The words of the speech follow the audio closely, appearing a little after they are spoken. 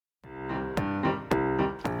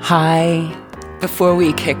Hi. Before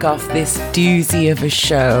we kick off this doozy of a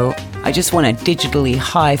show, I just want to digitally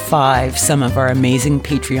high-five some of our amazing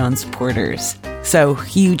Patreon supporters. So,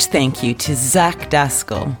 huge thank you to Zach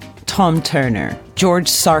Daskell, Tom Turner, George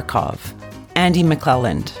Sarkov, Andy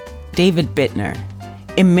McClelland, David Bittner,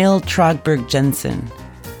 Emil Tragberg Jensen,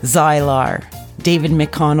 Zylar, David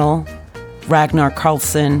McConnell, Ragnar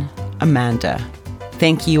Carlson, Amanda.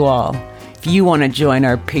 Thank you all. If you want to join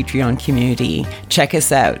our Patreon community, check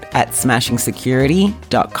us out at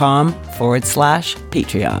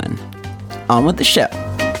smashingsecurity.com/Patreon. On with the show.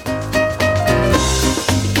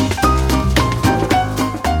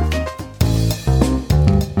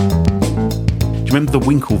 Do you remember the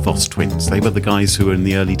Winklevoss twins? They were the guys who were in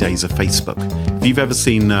the early days of Facebook. If you've ever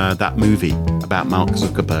seen that movie about Mark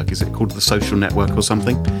Zuckerberg, is it called The Social Network or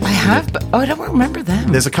something? I have, but I don't remember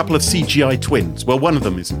them. There's a couple of CGI twins. Well, one of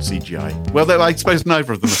them isn't CGI. Well, I suppose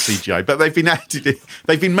neither of them are CGI, but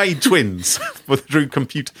they've been made twins through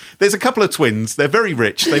computer. There's a couple of twins. They're very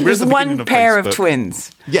rich. There's one pair of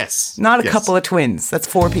twins. Yes. Not a couple of twins. That's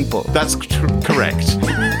 4 people. That's correct.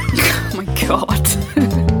 Oh my God.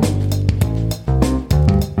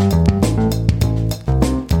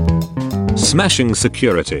 Smashing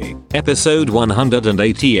Security, episode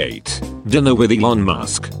 188, Dinner with Elon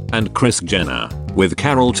Musk and Kris Jenner, with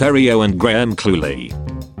Carol Theriault and Graham Cluley.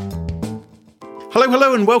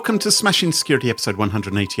 Hello, and welcome to Smashing Security, episode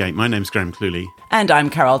 188. My name's Graham Cluley. And I'm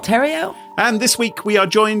Carol Theriault. And this week we are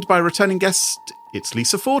joined by a returning guest. It's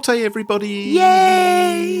Lisa Forte, everybody.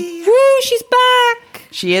 Yay! Woo, she's back.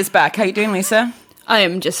 She is back. How you doing, Lisa?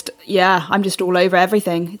 I'm just all over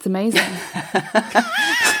everything. It's amazing.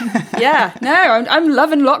 I'm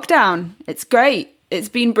loving lockdown. It's great. It's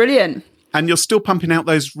been brilliant. And you're still pumping out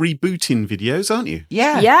those rebooting videos, aren't you?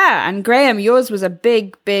 Yeah. Yeah, and Graham, yours was a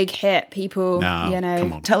big hit. People,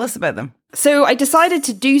 come on. Tell us about them. So I decided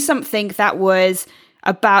to do something that was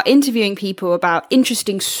about interviewing people about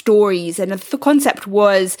interesting stories, and the concept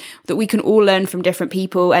was that we can all learn from different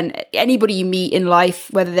people, and anybody you meet in life,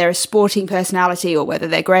 whether they're a sporting personality or whether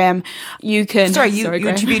they're Graham, you can... Sorry, you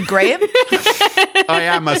interviewed Graham? I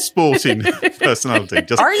am a sporting personality.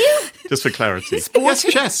 Are you? Just for clarity.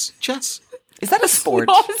 Sporting? Yes, chess. Is that a sport?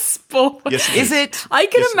 Not a sport. Yes, is it? I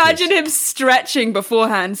can imagine him stretching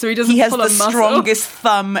beforehand so he doesn't He has pull the a muscle. strongest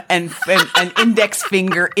thumb and index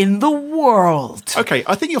finger in the world. Okay,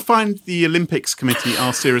 I think you'll find the Olympics committee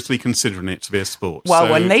are seriously considering it to be a sport. Well,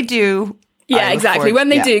 so when they do... Yeah, exactly. When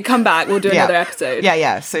they do, come back. We'll do another episode.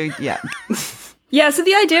 Yeah. So, yeah. Yeah, so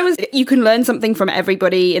the idea was you can learn something from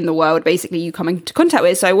everybody in the world, basically, you come into contact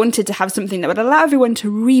with. So I wanted to have something that would allow everyone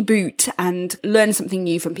to reboot and learn something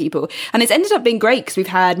new from people. And it's ended up being great because we've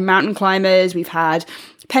had mountain climbers, we've had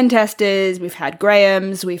pen testers, we've had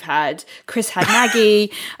Grahams, we've had Chris had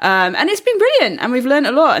Maggie, and it's been brilliant. And we've learned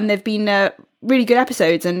a lot, and they've been really good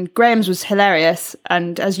episodes. And Graham's was hilarious.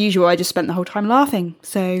 And as usual, I just spent the whole time laughing.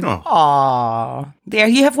 So, Aww. There,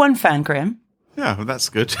 you have one fan, Graham. Yeah, well, that's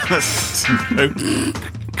good.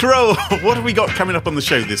 Carol, what have we got coming up on the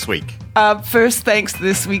show this week? First, thanks to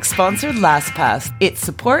this week's sponsor, LastPass. Its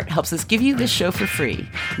support helps us give you this show for free.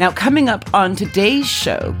 Now, coming up on today's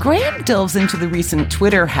show, Graham delves into the recent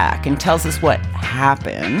Twitter hack and tells us what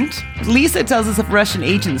happened. Lisa tells us of Russian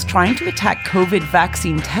agents trying to attack COVID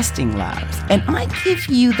vaccine testing labs. And I give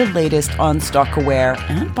you the latest on Stalkerware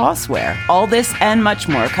and Bossware. All this and much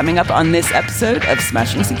more coming up on this episode of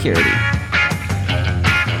Smashing Security.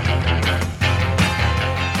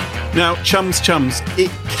 Now, chums, it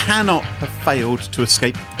cannot have failed to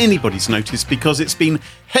escape anybody's notice because it's been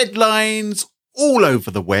headlines all over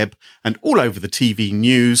the web and all over the TV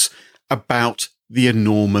news about the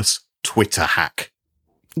enormous Twitter hack.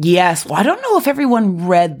 Yes. Well, I don't know if everyone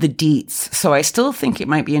read the deets, so I still think it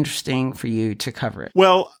might be interesting for you to cover it.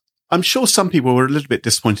 Well, I'm sure some people were a little bit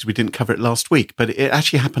disappointed we didn't cover it last week, but it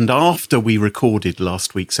actually happened after we recorded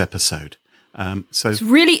last week's episode. So it's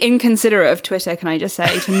really inconsiderate of Twitter, can I just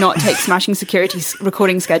say, to not take Smashing Security's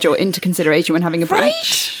recording schedule into consideration when having a break.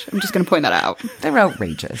 Right? I'm just going to point that out. They're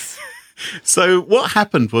outrageous. So what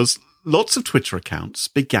happened was lots of Twitter accounts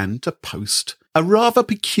began to post a rather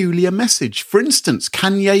peculiar message. For instance,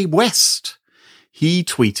 Kanye West. He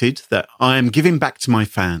tweeted that I am giving back to my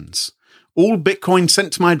fans. All Bitcoin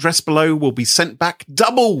sent to my address below will be sent back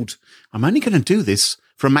doubled. I'm only going to do this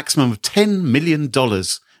for a maximum of $10 million.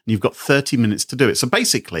 And you've got 30 minutes to do it. So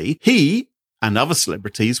basically, he and other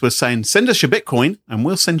celebrities were saying, send us your Bitcoin and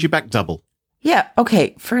we'll send you back double. Yeah,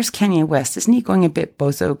 okay. First, Kanye West. Isn't he going a bit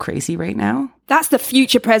bozo crazy right now? That's the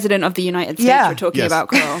future president of the United States we're talking about,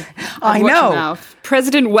 Carl. I know.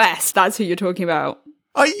 President West, that's who you're talking about.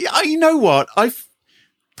 You know what?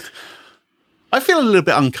 I feel a little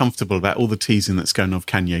bit uncomfortable about all the teasing that's going on with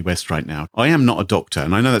Kanye West right now. I am not a doctor,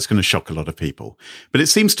 and I know that's going to shock a lot of people. But it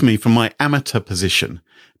seems to me, from my amateur position,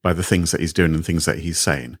 by the things that he's doing and things that he's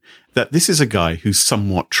saying, that this is a guy who's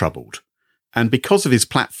somewhat troubled. And because of his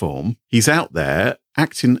platform, he's out there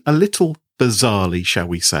acting a little bizarrely, shall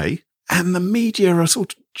we say. And the media are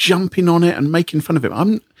sort of jumping on it and making fun of him.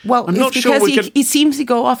 I'm not sure he seems to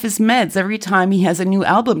go off his meds every time he has a new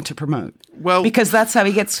album to promote. Well, because that's how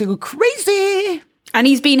he gets to go crazy. And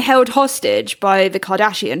he's been held hostage by the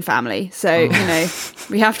Kardashian family. So,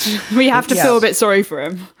 we have to feel a bit sorry for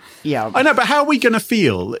him. Yeah. I know, but how are we going to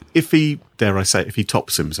feel if he, dare I say, if he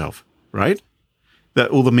tops himself, right?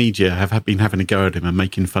 That all the media have been having a go at him and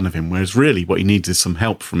making fun of him, whereas really what he needs is some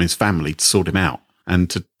help from his family to sort him out and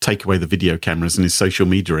to take away the video cameras and his social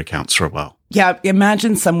media accounts for a while. Yeah,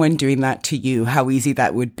 imagine someone doing that to you, how easy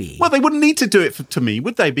that would be. Well, they wouldn't need to do it to me,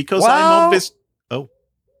 would they? Because I'm obvious. Oh,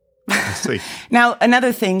 I see. Now,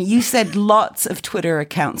 another thing, you said lots of Twitter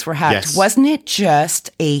accounts were hacked. Yes. Wasn't it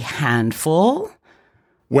just a handful?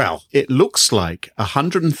 Well, it looks like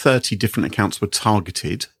 130 different accounts were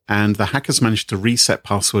targeted, and the hackers managed to reset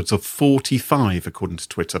passwords of 45, according to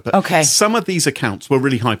Twitter. But some of these accounts were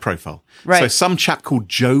really high profile. Right. So some chap called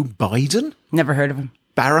Joe Biden. Never heard of him.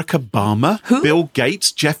 Barack Obama. Who? Bill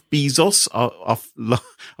Gates, Jeff Bezos,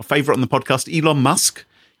 our favorite on the podcast, Elon Musk.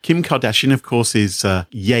 Kim Kardashian, of course, is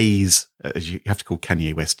Ye's, you have to call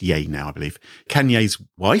Kanye West Ye now, I believe. Kanye's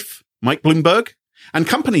wife, Mike Bloomberg. And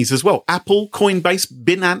companies as well. Apple, Coinbase,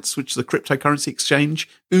 Binance, which is a cryptocurrency exchange,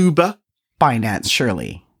 Uber. Binance,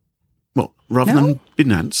 surely. Well, rather than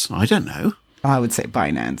Binance, I don't know. I would say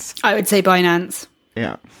Binance. I would say Binance.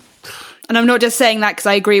 Yeah. And I'm not just saying that because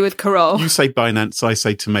I agree with Carol. You say Binance, I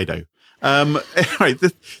say tomato. Anyway,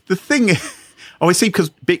 the thing... Oh, I see,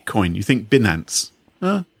 because Bitcoin, you think Binance.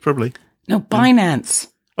 Probably. No,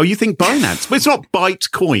 Binance. Oh, you think Binance? But it's not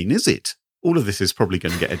Bytecoin, is it? All of this is probably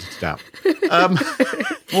going to get edited out.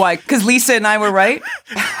 Why? Because Lisa and I were right?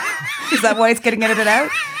 Is that why it's getting edited out?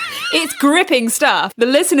 It's gripping stuff. The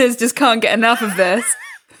listeners just can't get enough of this.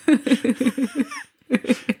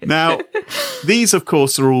 Now, these, of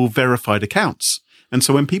course, are all verified accounts. And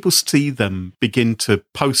so when people see them begin to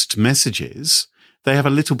post messages, they have a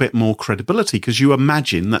little bit more credibility, because you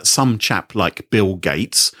imagine that some chap like Bill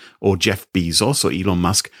Gates or Jeff Bezos or Elon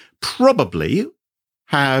Musk probably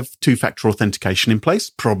have two-factor authentication in place,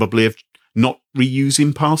 probably have not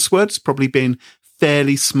reusing passwords, probably being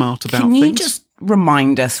fairly smart about things. Can you just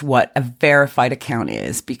remind us what a verified account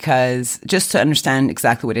is? Because just to understand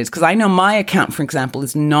exactly what it is, because I know my account, for example,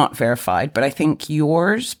 is not verified, but I think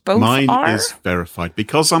yours both Mine are. Mine is verified.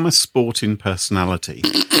 Because I'm a sporting personality,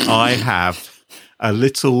 I have a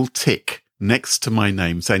little tick next to my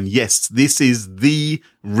name saying, yes, this is the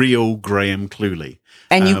real Graham Cluley.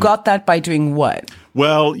 And you got that by doing what?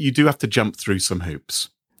 Well, you do have to jump through some hoops.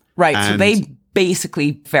 Right. So they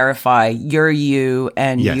basically verify you're you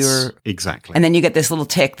and you're... exactly. And then you get this little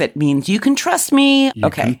tick that means you can trust me.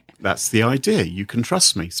 That's the idea. You can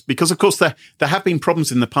trust me. Because, of course, there have been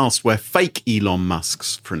problems in the past where fake Elon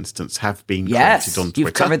Musks, for instance, have been created on Twitter.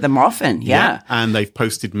 You've covered them often. Yeah. And they've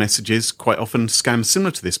posted messages, quite often scams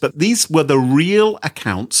similar to this. But these were the real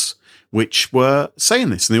accounts which were saying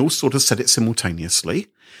this, and they all sort of said it simultaneously.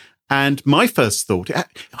 And my first thought,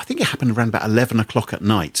 I think it happened around about 11 o'clock at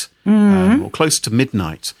night, or close to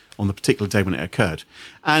midnight on the particular day when it occurred.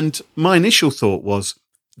 And my initial thought was,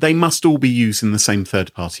 they must all be using the same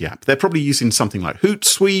third-party app. They're probably using something like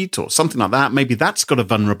Hootsuite or something like that. Maybe that's got a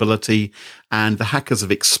vulnerability, and the hackers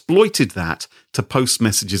have exploited that to post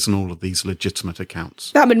messages on all of these legitimate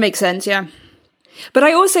accounts. That would make sense, yeah. But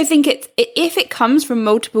I also think if it comes from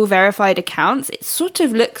multiple verified accounts, it sort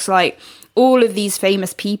of looks like all of these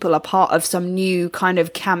famous people are part of some new kind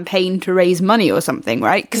of campaign to raise money or something,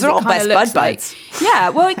 right? Because they're all best bud buds. Yeah,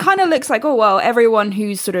 well, it kind of looks like, oh, well, everyone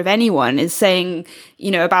who's sort of anyone is saying,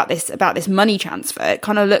 about this money transfer. It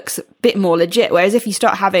kind of looks a bit more legit. Whereas if you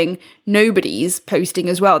start having nobodies posting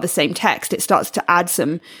as well the same text, it starts to add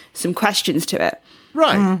some questions to it.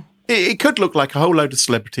 Right. Mm. It could look like a whole load of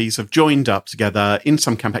celebrities have joined up together in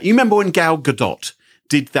some campaign. You remember when Gal Gadot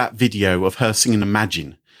did that video of her singing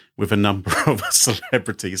Imagine with a number of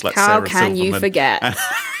celebrities like Sarah Silverman? How can you forget?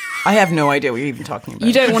 I have no idea what you're even talking about.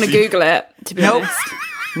 You don't want to Google it, to be honest.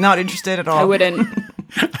 Not interested at all. I wouldn't.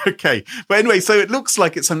 Okay. But anyway, so it looks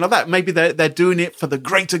like it's something like that. Maybe they're doing it for the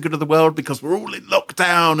greater good of the world because we're all in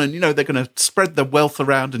lockdown and, they're going to spread the wealth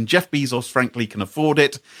around and Jeff Bezos, frankly, can afford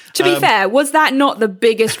it. To be fair, was that not the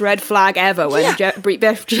biggest red flag ever when Jeff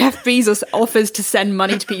Bezos offers to send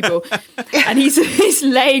money to people and he's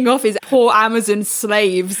laying off his poor Amazon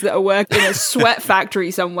slaves that are working in a sweat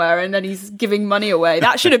factory somewhere and then he's giving money away?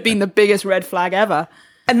 That should have been the biggest red flag ever.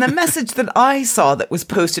 And the message that I saw that was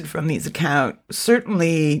posted from these accounts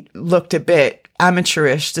certainly looked a bit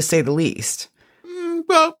amateurish, to say the least.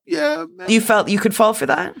 Well, yeah. You felt you could fall for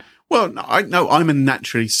that? Well, no, I'm a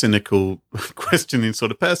naturally cynical, questioning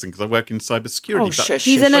sort of person because I work in cybersecurity. Oh, shush.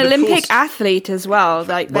 He's an Olympic athlete as well.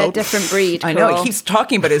 Like, they're a different breed. I know, he keeps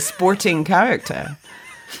talking about his sporting character.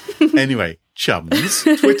 Anyway, chums,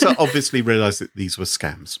 Twitter obviously realised that these were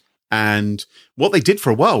scams. And what they did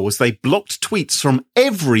for a while was they blocked tweets from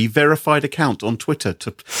every verified account on Twitter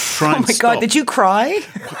to try and stop. Oh my God, did you cry?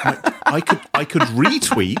 I could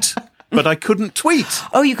retweet, but I couldn't tweet.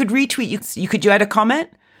 Oh, you could retweet. You add a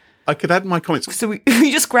comment? I could add my comments. So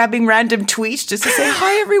we just grabbing random tweets just to say,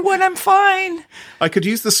 hi, everyone, I'm fine. I could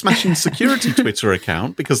use the Smashing Security Twitter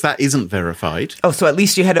account because that isn't verified. Oh, so at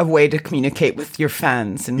least you had a way to communicate with your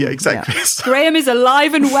fans. And, yeah, exactly. Yeah. Graham is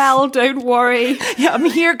alive and well, don't worry. Yeah, I'm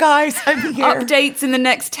here, guys. I'm here. Updates in the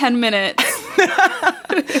next 10 minutes.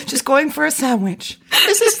 Just going for a sandwich.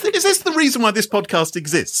 Is this the reason why this podcast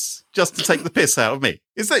exists? Just to take the piss out of me?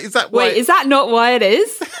 Is that why? Wait, is that not why it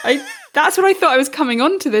is? That's what I thought I was coming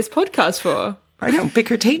on to this podcast for. I know,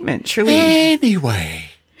 bickertainment, surely. Anyway,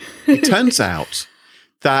 it turns out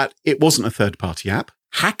that it wasn't a third-party app.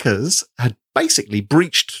 Hackers had basically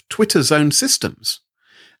breached Twitter's own systems,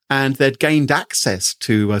 and they'd gained access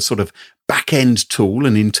to a sort of back-end tool,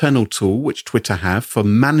 an internal tool, which Twitter have for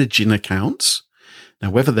managing accounts. Now,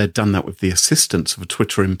 whether they'd done that with the assistance of a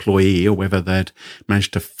Twitter employee or whether they'd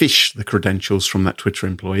managed to phish the credentials from that Twitter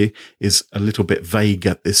employee is a little bit vague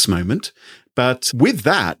at this moment. But with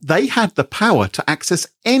that, they had the power to access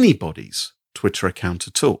anybody's Twitter account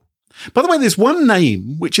at all. By the way, there's one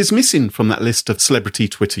name which is missing from that list of celebrity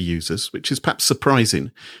Twitter users, which is perhaps surprising,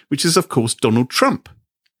 which is, of course, Donald Trump.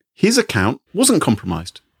 His account wasn't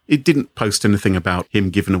compromised. It didn't post anything about him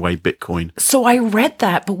giving away Bitcoin. So I read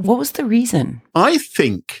that, but what was the reason? I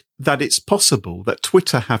think that it's possible that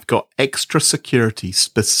Twitter have got extra security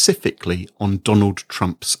specifically on Donald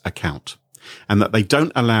Trump's account and that they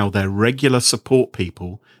don't allow their regular support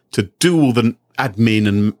people to do all the admin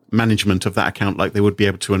and management of that account like they would be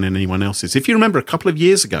able to on anyone else's. If you remember a couple of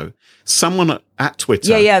years ago, someone at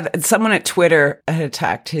Twitter... Yeah, someone at Twitter had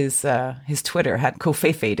attacked his Twitter, had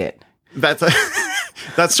Covfefe'd it.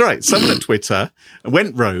 That's right. Someone at Twitter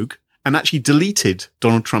went rogue and actually deleted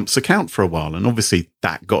Donald Trump's account for a while. And obviously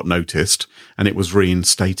that got noticed and it was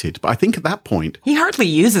reinstated. But I think at that point... He hardly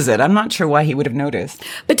uses it. I'm not sure why he would have noticed.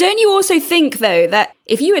 But don't you also think, though, that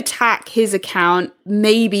if you attack his account,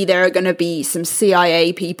 maybe there are going to be some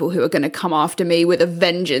CIA people who are going to come after me with a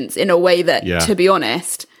vengeance in a way that, to be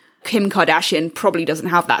honest... Kim Kardashian probably doesn't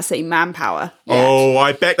have that same manpower yet. Oh,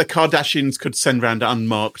 I bet the Kardashians could send round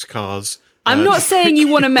unmarked cars. I'm not saying you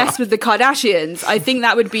want to mess with the Kardashians. I think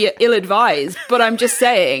that would be ill-advised. But I'm just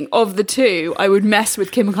saying, of the two, I would mess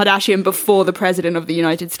with Kim Kardashian before the president of the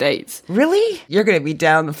United States. Really? You're going to be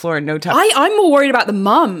down the floor in no time. I'm more worried about the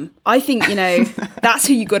mum. I think, that's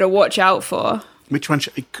who you got to watch out for. Which one?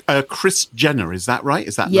 Kris Jenner, is that right?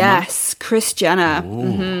 Is that yes, Kris Jenner.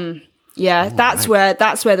 Mm-hmm. Yeah, that's where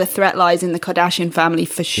the threat lies in the Kardashian family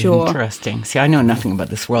for sure. Interesting. See, I know nothing about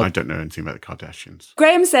this world. I don't know anything about the Kardashians.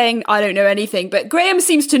 Graham's saying, I don't know anything, but Graham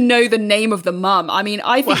seems to know the name of the mum. I mean,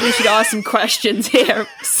 I think we should ask some questions here.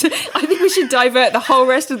 I think we should divert the whole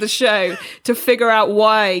rest of the show to figure out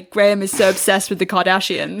why Graham is so obsessed with the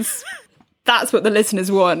Kardashians. That's what the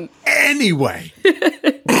listeners want. Anyway,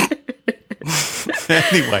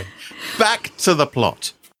 back to the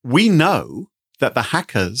plot. We know that the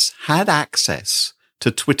hackers had access to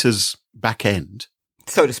Twitter's back end.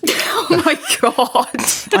 So to speak. Oh my God.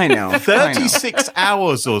 I know. 36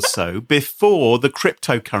 hours or so before the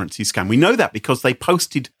cryptocurrency scam. We know that because they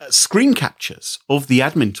posted screen captures of the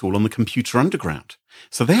admin tool on the Computer Underground.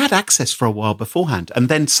 So they had access for a while beforehand. And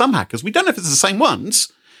then some hackers, we don't know if it's the same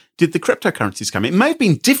ones, did the cryptocurrency scam. It may have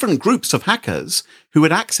been different groups of hackers who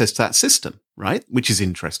had access to that system, right? Which is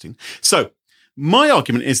interesting. So my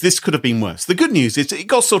argument is this could have been worse. The good news is it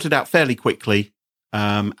got sorted out fairly quickly,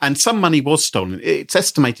 and some money was stolen. It's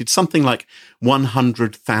estimated something like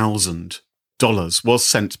 $100,000 was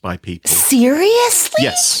sent by people. Seriously?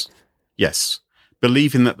 Yes.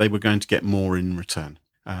 Believing that they were going to get more in return.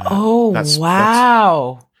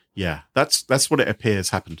 Wow. That's what it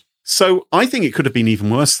appears happened. So I think it could have been even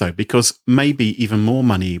worse, though, because maybe even more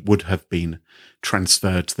money would have been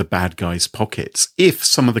transferred to the bad guys' pockets if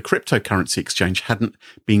some of the cryptocurrency exchange hadn't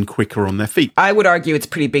been quicker on their feet. I would argue it's a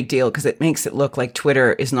pretty big deal because it makes it look like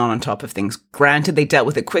Twitter is not on top of things. Granted, they dealt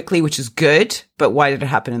with it quickly, which is good, but why did it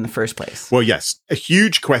happen in the first place? Well, yes,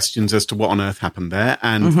 huge questions as to what on earth happened there.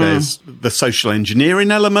 And there's the social engineering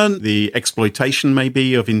element, the exploitation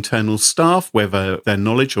maybe of internal staff, whether their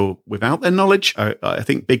knowledge or without their knowledge. I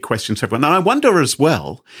think big questions for everyone. And I wonder as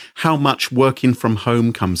well how much working from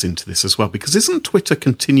home comes into this as well, because isn't Twitter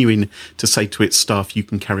continuing to say to its staff, you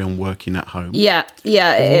can carry on working at home? Yeah,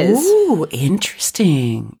 it is. Ooh,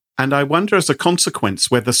 interesting. And I wonder, as a consequence,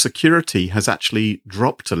 whether security has actually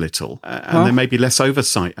dropped a little and there may be less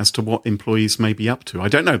oversight as to what employees may be up to. I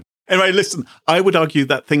don't know. Anyway, listen, I would argue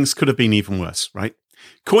that things could have been even worse, right?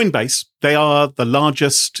 Coinbase, they are the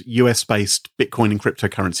largest US-based Bitcoin and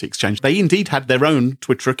cryptocurrency exchange. They indeed had their own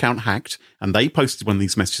Twitter account hacked, and they posted one of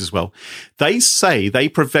these messages as well. They say they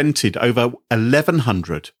prevented over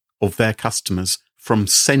 1,100 of their customers from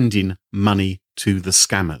sending money to the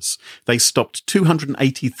scammers. They stopped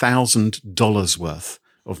 $280,000 worth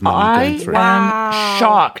of money going through. I am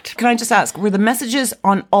shocked. Can I just ask, were the messages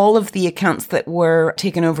on all of the accounts that were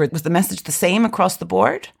taken over, was the message the same across the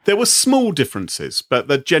board? There were small differences, but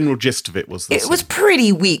the general gist of it was the same. It was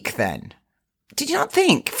pretty weak then. Did you not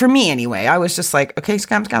think? For me anyway, I was just like, okay,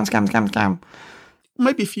 scam.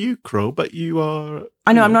 Maybe for you, Kroll, but you are...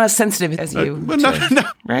 I know, I'm not as sensitive as you. No.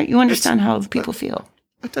 Right? You understand how people feel.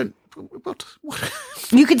 I don't... What?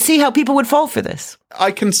 You could see how people would fall for this.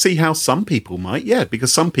 I can see how some people might, yeah,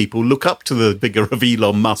 because some people look up to the figure of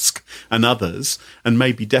Elon Musk and others and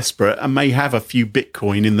may be desperate and may have a few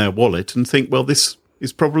Bitcoin in their wallet and think, well, this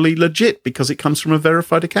is probably legit because it comes from a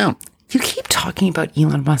verified account. You keep talking about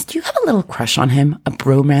Elon Musk. Do you have a little crush on him? A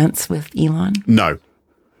bromance with Elon? No.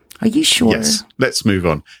 Are you sure? Yes. Let's move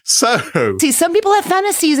on. So... See, some people have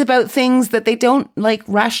fantasies about things that they don't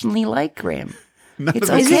rationally like, Graham.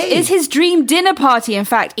 It's okay. Is his dream dinner party, in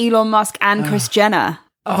fact, Elon Musk and Kris Jenner?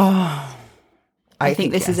 Oh. I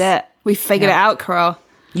think this is it. We figured it out, Carol.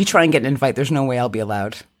 You try and get an invite. There's no way I'll be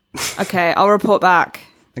allowed. Okay, I'll report back.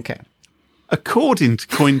 Okay. According to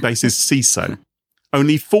Coinbase's CISO,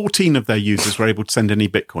 only 14 of their users were able to send any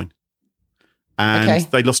Bitcoin. And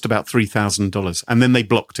they lost about $3,000. And then they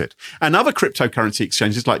blocked it. And other cryptocurrency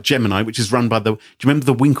exchanges like Gemini, which is run by do you remember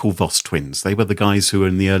the Winklevoss twins? They were the guys who were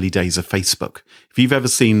in the early days of Facebook. If you've ever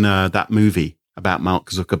seen that movie about Mark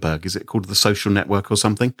Zuckerberg, is it called The Social Network or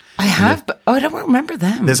something? I have, but I don't remember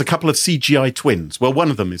them. There's a couple of CGI twins. Well, one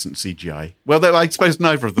of them isn't CGI. Well, I suppose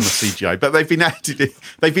neither of them are CGI, but they've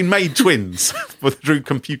been made twins through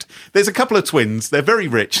computer. There's a couple of twins. They're very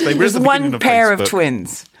rich. There's one pair of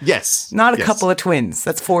twins. Yes. Not a couple of twins.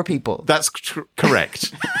 That's 4 people. That's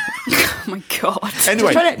correct. Oh my God.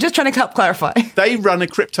 Anyway. Just trying to help clarify. They run a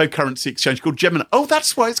cryptocurrency exchange called Gemini. Oh,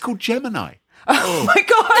 that's why it's called Gemini. Oh my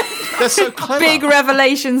God. They're so clever. Big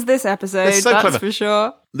revelations this episode, that's clever. For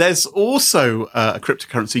sure. There's also a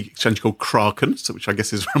cryptocurrency exchange called Kraken, which I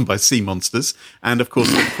guess is run by sea monsters. And of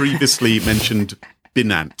course, the previously mentioned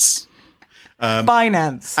Binance.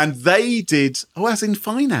 Binance. And they did, as in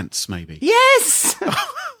finance, maybe. Yes.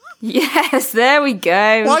 Yes, there we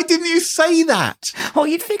go. Why didn't you say that? Well,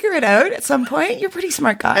 you'd figure it out at some point. You're a pretty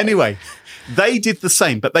smart guy. Anyway. They did the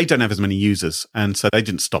same, but they don't have as many users, and so they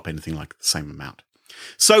didn't stop anything like the same amount.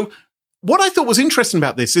 So what I thought was interesting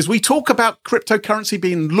about this is we talk about cryptocurrency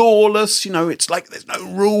being lawless. You know, it's like there's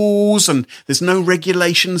no rules and there's no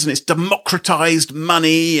regulations and it's democratized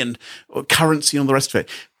money and currency and all the rest of it.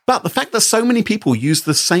 But the fact that so many people use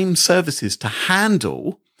the same services to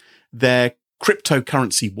handle their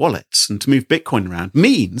cryptocurrency wallets and to move Bitcoin around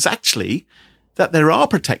means actually that there are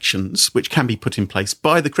protections which can be put in place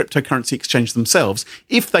by the cryptocurrency exchange themselves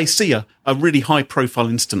if they see a really high-profile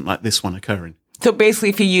incident like this one occurring. So basically,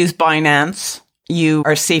 if you use Binance, you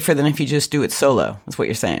are safer than if you just do it solo, is what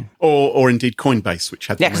you're saying. Or indeed Coinbase, which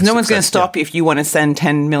had the most because no one's going to stop you if you want to send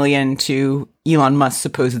 10 million to Elon Musk's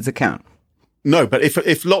supposed account. No, but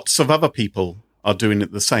if lots of other people are doing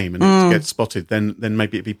it the same and it gets spotted, then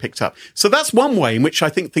maybe it'd be picked up. So that's one way in which I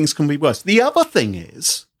think things can be worse. The other thing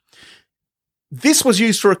is, this was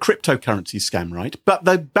used for a cryptocurrency scam, right? But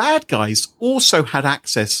the bad guys also had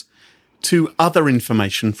access to other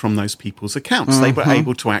information from those people's accounts. They were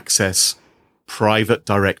able to access private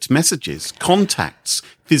direct messages, contacts,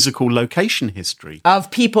 physical location history. Of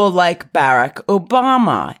people like Barack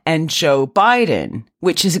Obama and Joe Biden,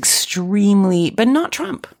 which is extremely, but not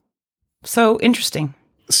Trump. So interesting.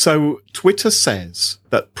 So Twitter says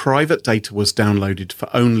that private data was downloaded for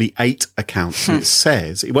only 8 accounts. And it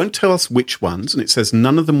says, it won't tell us which ones, and it says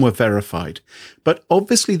none of them were verified. But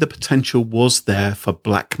obviously the potential was there for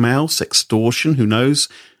blackmail, sextortion, who knows,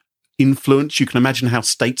 influence. You can imagine how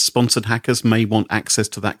state-sponsored hackers may want access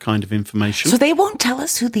to that kind of information. So they won't tell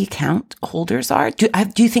us who the account holders are? Do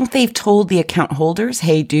you think they've told the account holders,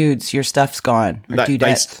 hey, dudes, your stuff's gone? Or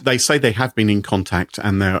They say they have been in contact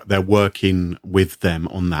and they're working with them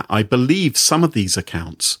on that. I believe some of these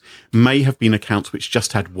accounts may have been accounts which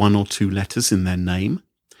just had 1 or 2 letters in their name.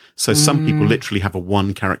 So some people literally have a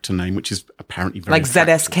 1-character name, which is apparently very like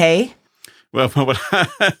attractive. ZSK? Well,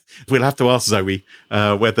 we'll have to ask Zoe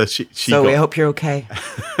whether she Zoe, I hope you're okay.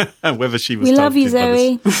 whether she was. We love you,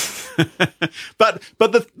 targeted by Zoe. this. But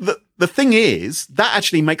the thing is, that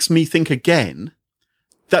actually makes me think again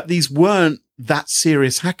that these weren't that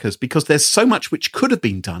serious hackers, because there's so much which could have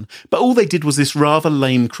been done, but all they did was this rather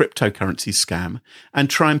lame cryptocurrency scam and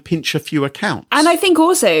try and pinch a few accounts. And I think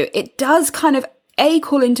also it does kind of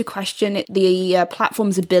call into question the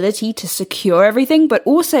platform's ability to secure everything, but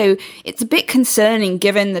also it's a bit concerning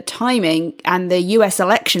given the timing and the US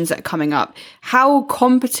elections that are coming up. How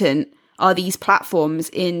competent are these platforms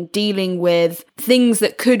in dealing with things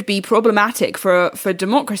that could be problematic for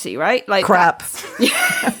democracy, right? Like crap.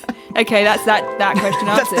 Okay, that's that question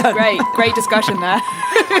answered. Great discussion there.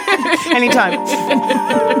 Anytime.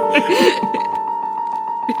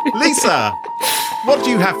 Lisa, what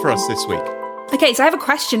do you have for us this week? Okay, so I have a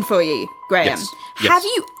question for you, Graham. Yes. Have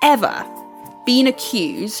you ever been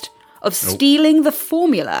accused of stealing the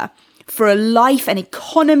formula for a life and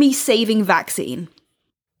economy-saving vaccine?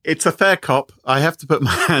 It's a fair cop. I have to put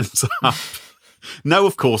my hands up. No,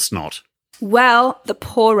 of course not. Well, the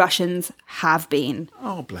poor Russians have been.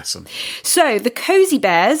 Oh, bless them. So, the Cozy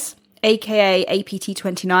Bears, aka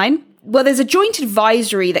APT29, well, there's a joint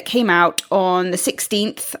advisory that came out on the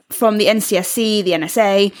 16th from the NCSC, the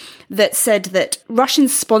NSA, that said that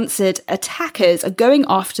Russian-sponsored attackers are going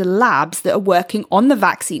after labs that are working on the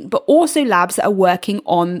vaccine, but also labs that are working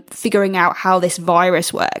on figuring out how this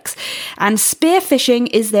virus works. And spear phishing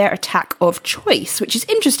is their attack of choice, which is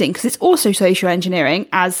interesting because it's also social engineering,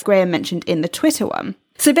 as Graham mentioned in the Twitter one.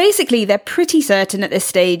 So basically, they're pretty certain at this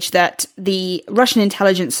stage that the Russian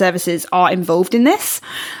intelligence services are involved in this.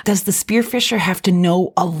 Does the spearfisher have to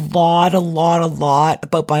know a lot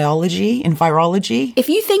about biology and virology? If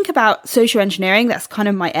you think about social engineering, that's kind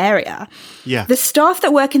of my area. Yeah. The staff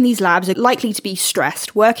that work in these labs are likely to be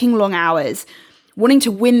stressed, working long hours, wanting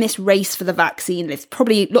to win this race for the vaccine. There's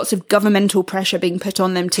probably lots of governmental pressure being put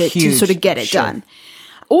on them to sort of get it done.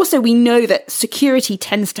 Also, we know that security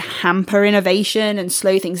tends to hamper innovation and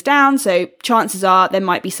slow things down, so chances are there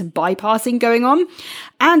might be some bypassing going on.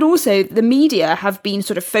 And also, the media have been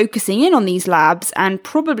sort of focusing in on these labs and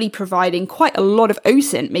probably providing quite a lot of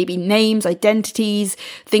OSINT, maybe names, identities,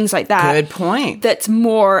 things like that. Good point. That's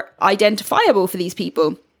more identifiable for these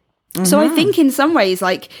people. Mm-hmm. So I think in some ways,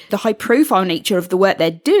 like, the high-profile nature of the work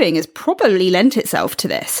they're doing has probably lent itself to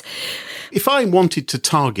this. If I wanted to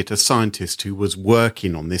target a scientist who was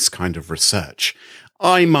working on this kind of research,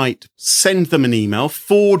 I might send them an email,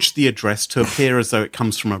 forge the address to appear as though it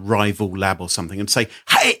comes from a rival lab or something, and say,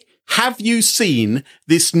 hey, have you seen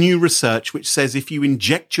this new research which says if you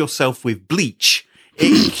inject yourself with bleach,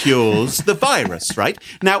 it cures the virus, right?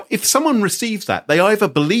 Now, if someone receives that, they either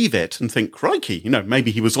believe it and think, crikey,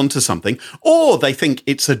 maybe he was onto something, or they think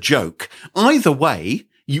it's a joke. Either way,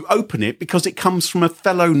 you open it because it comes from a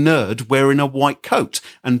fellow nerd wearing a white coat,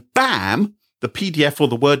 and bam, the PDF or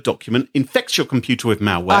the Word document infects your computer with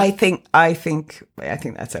malware. I think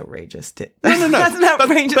that's outrageous. No. That's an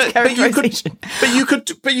outrageous characterization.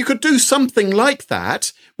 But you could do something like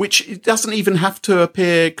that, which it doesn't even have to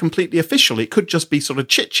appear completely official. It could just be sort of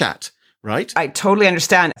chit chat. Right? I totally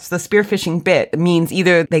understand. So the spear phishing bit means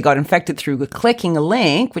either they got infected through clicking a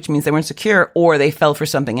link, which means they weren't secure, or they fell for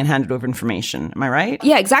something and handed over information. Am I right?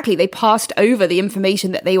 Yeah, exactly. They passed over the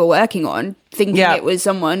information that they were working on, thinking it was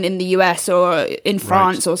someone in the US or in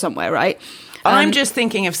France or somewhere, right? I'm just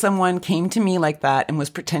thinking if someone came to me like that and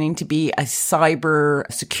was pretending to be a cyber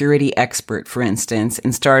security expert, for instance,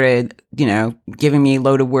 and started, giving me a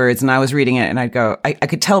load of words, and I was reading it and I'd go, I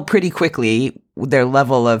could tell pretty quickly their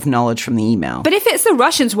level of knowledge from the email. But if it's the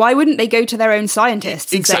Russians, why wouldn't they go to their own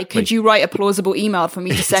scientists and say, could you write a plausible email for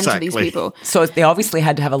me to send to these people? So they obviously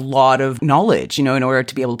had to have a lot of knowledge, in order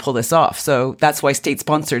to be able to pull this off. So that's why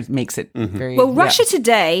state-sponsored makes it very... Well, Russia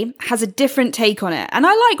Today has a different take on it. And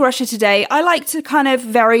I like Russia Today. I like to kind of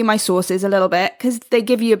vary my sources a little bit because they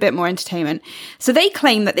give you a bit more entertainment. So they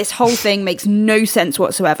claim that this whole thing makes no sense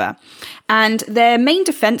whatsoever. And their main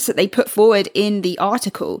defense that they put forward in the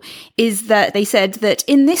article is that they said that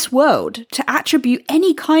in this world, to attribute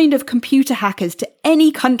any kind of computer hackers to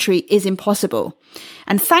any country is impossible.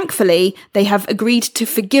 And thankfully, they have agreed to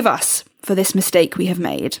forgive us for this mistake we have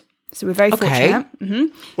made. So we're very fortunate. Mm-hmm.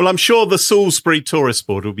 Well, I'm sure the Salisbury Tourist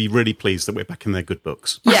Board will be really pleased that we're back in their good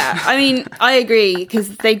books. Yeah, I mean, I agree,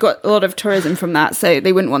 because they got a lot of tourism from that, so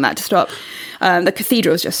they wouldn't want that to stop. The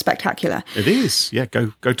cathedral is just spectacular. It is. Yeah,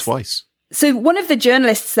 go twice. So one of the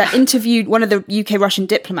journalists that interviewed one of the UK-Russian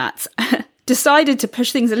diplomats decided to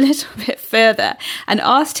push things a little bit further and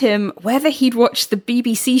asked him whether he'd watched the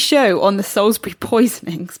BBC show on the Salisbury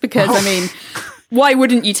poisonings. Because, I mean, why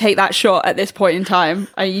wouldn't you take that shot at this point in time?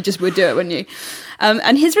 You just would do it, wouldn't you?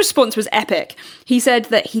 And his response was epic. He said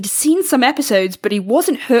that he'd seen some episodes, but he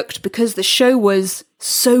wasn't hooked because the show was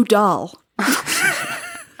so dull.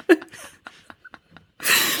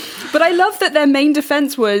 But I love that their main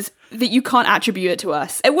defense was that you can't attribute it to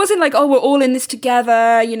us. It wasn't like, oh, we're all in this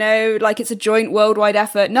together, like it's a joint worldwide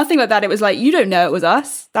effort. Nothing like that. It was like, you don't know it was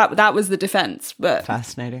us. That was the defense. But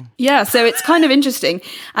fascinating. Yeah, so it's kind of interesting.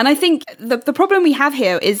 And I think the problem we have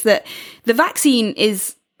here is that the vaccine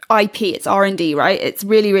is IP, it's R&D, right? It's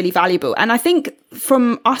really, really valuable. And I think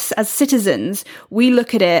from us as citizens, we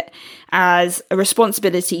look at it as a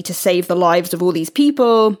responsibility to save the lives of all these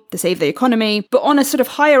people, to save the economy. But on a sort of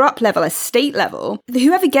higher up level, a state level,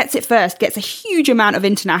 whoever gets it first gets a huge amount of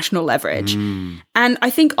international leverage. And I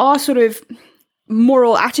think our sort of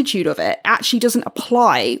moral attitude of it actually doesn't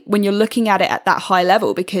apply when you're looking at it at that high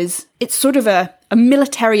level, because it's sort of a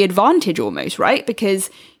military advantage almost, right? Because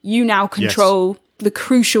you now control the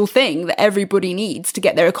crucial thing that everybody needs to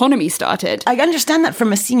get their economy started. I understand that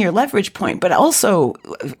from a senior leverage point, but also,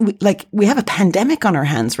 we have a pandemic on our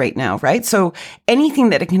hands right now, right? So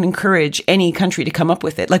anything that can encourage any country to come up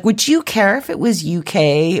with it, would you care if it was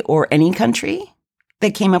UK or any country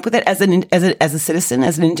that came up with it as a citizen,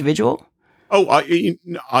 as an individual? Oh,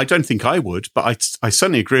 I don't think I would, but I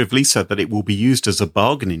certainly agree with Lisa that it will be used as a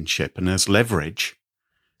bargaining chip and as leverage.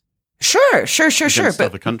 Sure. But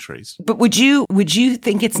other countries. But would you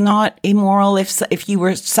think it's not immoral if you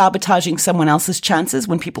were sabotaging someone else's chances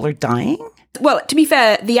when people are dying? Well, to be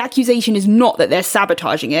fair, the accusation is not that they're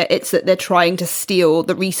sabotaging it. It's that they're trying to steal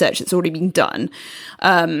the research that's already been done.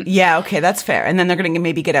 Yeah, okay, that's fair. And then they're going to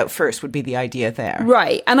maybe get out first would be the idea there.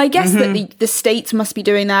 Right. And I guess that the States must be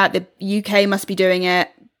doing that. The UK must be doing it.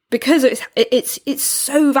 Because it's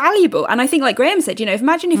so valuable. And I think, like Graham said,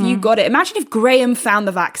 imagine if you got it. Imagine if Graham found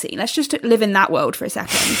the vaccine. Let's just live in that world for a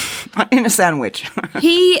second. In a sandwich.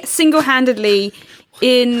 He single-handedly,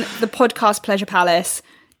 in the podcast Pleasure Palace,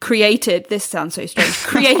 created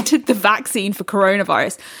the vaccine for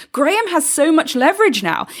coronavirus. Graham has so much leverage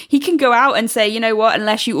now. He can go out and say, you know what,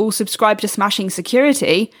 unless you all subscribe to Smashing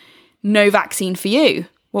Security, no vaccine for you.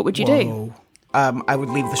 What would you do? I would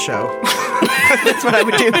leave the show. That's what I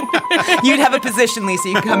would do. You'd have a position, Lisa.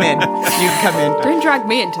 You can come in. Don't drag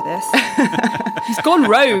me into this. He's gone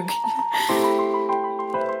rogue.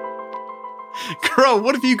 Carol,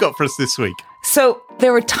 what have you got for us this week? So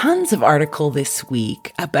there were tons of articles this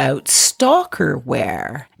week about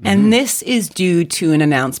stalkerware. And this is due to an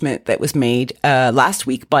announcement that was made last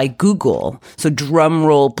week by Google. So drum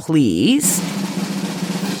roll, please.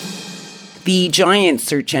 The giant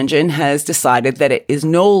search engine has decided that it is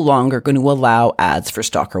no longer going to allow ads for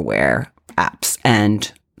stalkerware apps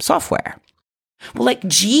and software. Well,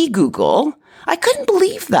 gee, Google, I couldn't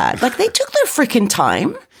believe that. They took their freaking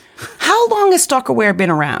time. How long has stalkerware been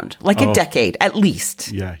around? A decade, at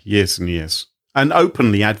least. Yeah, years and years. And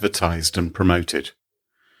openly advertised and promoted.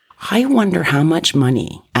 I wonder how much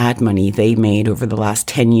ad money they made over the last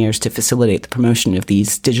 10 years to facilitate the promotion of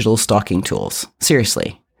these digital stalking tools.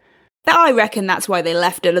 Seriously. I reckon that's why they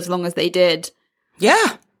left it as long as they did.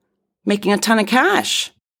 Yeah, making a ton of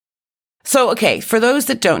cash. So, okay, for those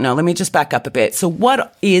that don't know, let me just back up a bit. So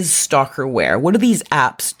what is stalkerware? What do these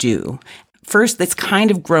apps do? First, it's kind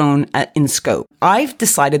of grown in scope. I've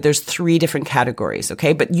decided there's 3 different categories,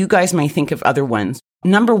 okay? But you guys may think of other ones.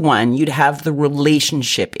 Number 1, you'd have the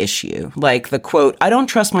relationship issue, like the quote, I don't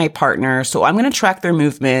trust my partner, so I'm going to track their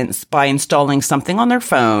movements by installing something on their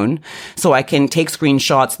phone so I can take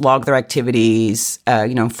screenshots, log their activities,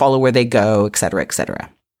 follow where they go, et cetera, et cetera.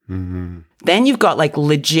 Then you've got like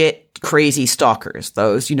legit crazy stalkers,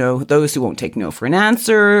 those who won't take no for an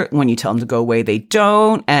answer. When you tell them to go away, they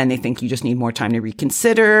don't, and they think you just need more time to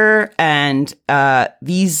reconsider. And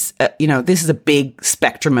this is a big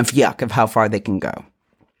spectrum of yuck of how far they can go.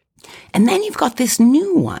 And then you've got this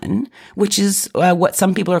new one, which is what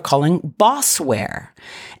some people are calling bossware.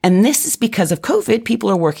 And this is because of COVID, people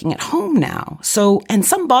are working at home now. And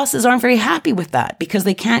some bosses aren't very happy with that because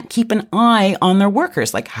they can't keep an eye on their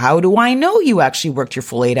workers. Like, how do I know you actually worked your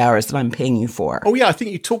full 8 hours that I'm paying you for? Oh, yeah. I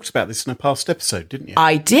think you talked about this in a past episode, didn't you?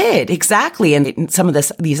 I did, exactly. And some of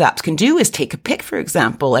these apps can do is take a pic, for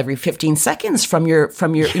example, every 15 seconds from your,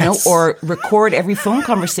 Yes. or record every phone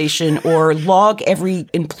conversation or log every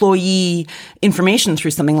employee information through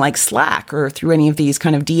something like Slack or through any of these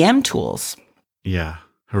kind of DM tools. Yeah.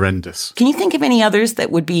 Horrendous. Can you think of any others that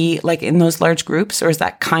would be like in those large groups, or is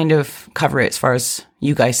that kind of cover it as far as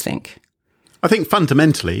you guys think? I think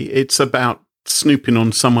fundamentally it's about snooping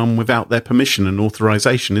on someone without their permission and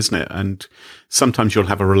authorization, isn't it? And sometimes you'll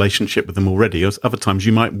have a relationship with them already, or other times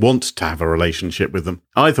you might want to have a relationship with them.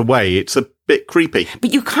 Either way, it's a bit creepy.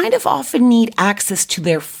 But you kind of often need access to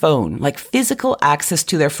their phone, like physical access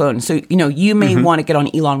to their phone. So, you may want to get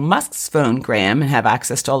on Elon Musk's phone, Graham, and have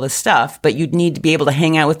access to all this stuff, but you'd need to be able to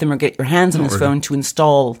hang out with him or get your hands on his phone to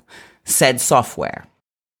install said software.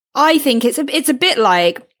 I think it's a bit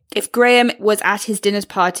like if Graham was at his dinner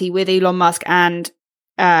party with Elon Musk and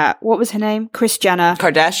what was her name? Kris Jenner.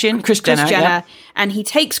 Kardashian? Kris Jenner. Yeah. And he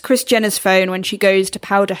takes Kris Jenner's phone when she goes to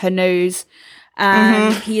powder her nose,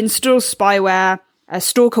 and he installs stalkerware,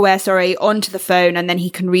 onto the phone, and then he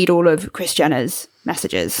can read all of Kris Jenner's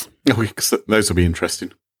messages. Oh, those will be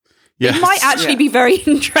interesting. Yes. It might actually be very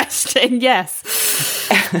interesting, yes.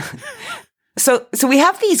 So we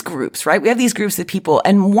have these groups, right? We have these groups of people.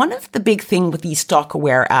 And one of the big thing with these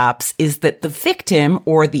stalkerware apps is that the victim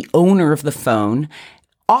or the owner of the phone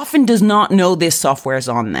often does not know this software is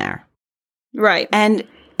on there. Right. And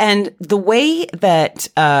the way that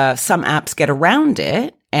some apps get around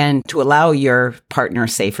it and to allow your partner,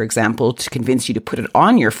 say, for example, to convince you to put it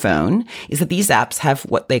on your phone is that these apps have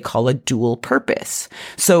what they call a dual purpose.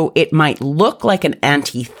 So it might look like an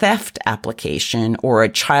anti-theft application or a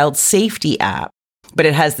child safety app, but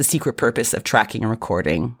it has the secret purpose of tracking and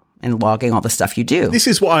recording and logging all the stuff you do. This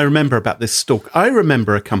is what I remember about this stalk. I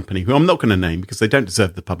remember a company who I'm not going to name because they don't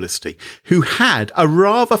deserve the publicity, who had a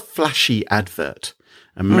rather flashy advert.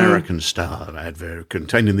 American style advert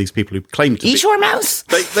containing these people who claimed to Eat your mouse.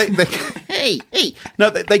 They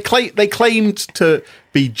claimed to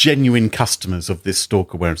be genuine customers of this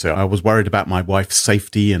stalkerware and say, I was worried about my wife's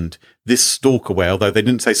safety and this stalkerware, although they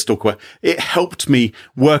didn't say stalkerware, it helped me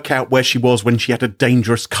work out where she was when she had a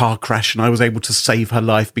dangerous car crash and I was able to save her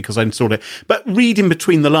life because I installed it. But reading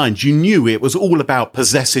between the lines, you knew it was all about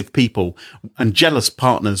possessive people and jealous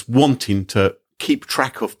partners wanting to keep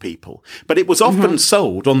track of people. But it was often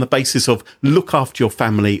sold on the basis of look after your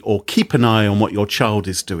family or keep an eye on what your child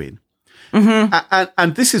is doing.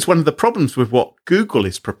 And this is one of the problems with what Google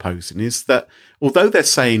is proposing is that although they're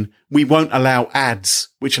saying we won't allow ads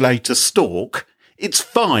which allow you to stalk, it's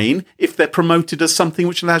fine if they're promoted as something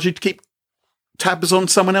which allows you to keep tabs on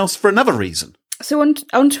someone else for another reason. So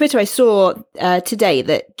on Twitter, I saw today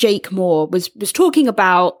that Jake Moore was talking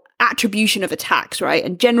about attribution of attacks, right?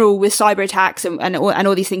 And general with cyber attacks and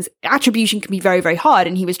all these things, attribution can be very, very hard.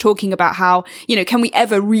 And he was talking about how, can we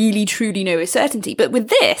ever really truly know with certainty? But with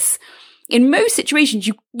this, in most situations,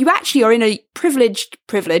 you actually are in a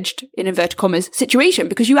privileged in inverted commas situation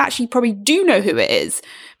because you actually probably do know who it is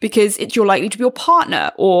because you're likely to be your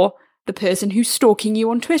partner or the person who's stalking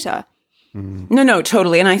you on Twitter. No,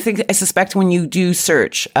 totally. And I suspect when you do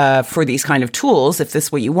search for these kind of tools, if this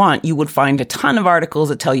is what you want, you would find a ton of articles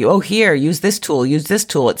that tell you, oh, here, use this tool.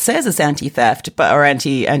 It says it's anti-theft or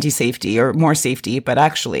anti-safety or more safety, but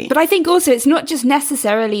actually. But I think also it's not just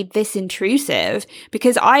necessarily this intrusive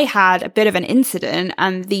because I had a bit of an incident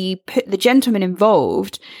and the gentleman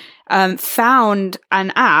involved found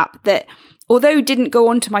an app that, although didn't go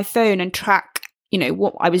onto my phone and track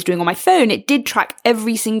what I was doing on my phone, it did track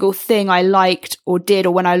every single thing I liked or did,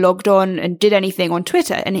 or when I logged on and did anything on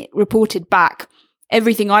Twitter, and it reported back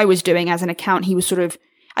everything I was doing as an account. He was sort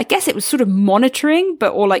of monitoring,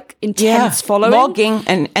 but or like intense following. Logging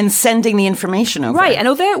and sending the information over. Right. And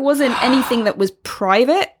although it wasn't anything that was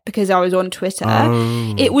private because I was on Twitter,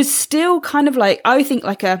 it was still kind of like, I think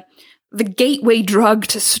like the gateway drug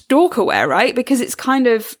to stalkerware, right? Because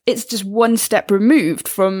it's just one step removed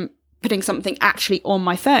from putting something actually on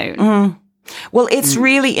my phone. Well, it's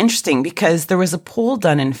really interesting because there was a poll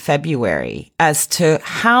done in February as to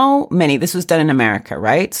how many, this was done in America,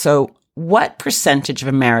 right? So what percentage of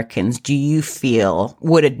Americans do you feel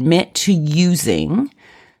would admit to using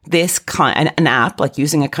this an app, like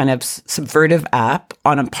using a kind of subversive app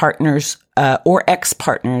on a partner's or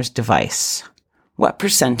ex-partner's device? What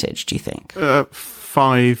percentage do you think?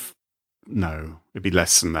 5. No, it'd be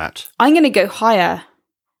less than that. I'm going to go higher.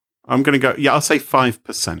 I'm going to go, I'll say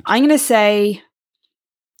 5%. I'm going to say,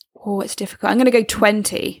 it's difficult. I'm going to go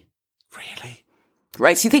 20. Really?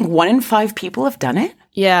 Right. So you think 1 in 5 people have done it?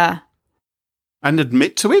 Yeah. And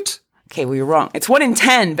admit to it? Okay, well, you're wrong. It's 1 in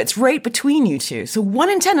 10, but it's right between you two. So 1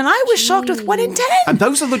 in 10. And I was shocked with 1 in 10. And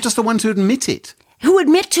those are just the ones who admit it. Who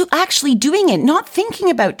admit to actually doing it, not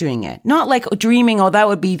thinking about doing it, not like dreaming, I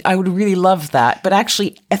would really love that, but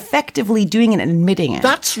actually effectively doing it and admitting it.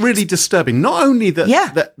 That's really disturbing. Not only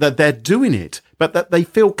that they're doing it, but that they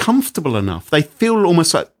feel comfortable enough. They feel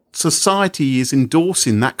almost like society is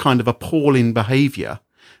endorsing that kind of appalling behaviour,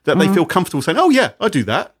 that they feel comfortable saying, oh yeah, I do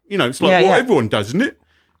that. It's like everyone does, isn't it?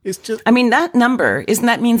 It's just. I mean, that number,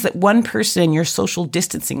 that means that one person in your social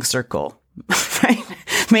distancing circle, right,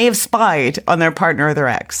 may have spied on their partner or their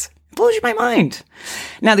ex. It blows my mind.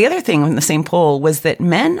 Now, the other thing in the same poll was that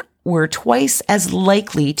men were twice as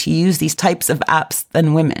likely to use these types of apps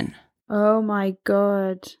than women. Oh my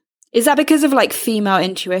God. Is that because of like female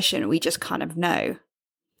intuition? We just kind of know.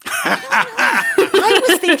 I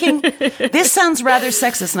was thinking, this sounds rather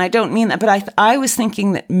sexist, and I don't mean that, but I was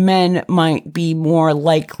thinking that men might be more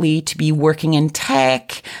likely to be working in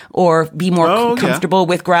tech or be more comfortable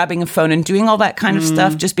with grabbing a phone and doing all that kind of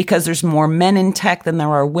stuff, just because there's more men in tech than there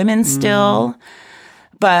are women still.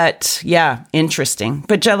 But yeah, interesting.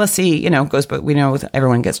 But jealousy, goes, but we know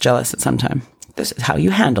everyone gets jealous at some time. This is how you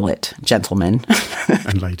handle it, gentlemen.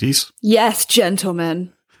 And ladies. Yes,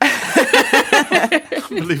 gentlemen.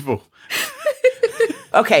 Unbelievable.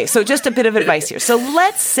 Okay, so just a bit of advice here. So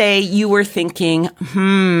let's say you were thinking,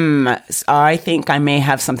 I think I may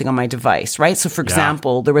have something on my device, right? So for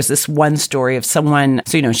example, there was this one story of someone,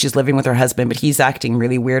 so she's living with her husband, but he's acting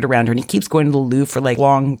really weird around her and he keeps going to the loo for like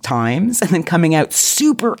long times and then coming out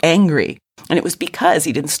super angry. And it was because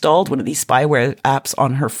he'd installed one of these spyware apps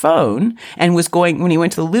on her phone and was when he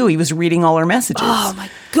went to the loo, he was reading all her messages. Oh my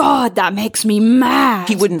God, that makes me mad.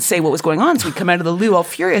 He wouldn't say what was going on. So he'd come out of the loo all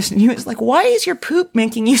furious. And he was like, why is your poop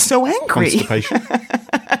making you so angry? Constipation.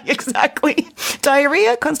 Exactly.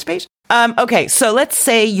 Diarrhea, constipation. Okay, so let's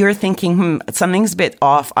say you're thinking, something's a bit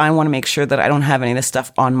off. I want to make sure that I don't have any of this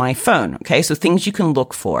stuff on my phone. Okay, so things you can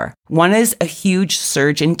look for. One is a huge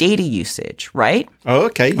surge in data usage, right? Oh,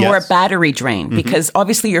 okay, yes. Or a battery drain, because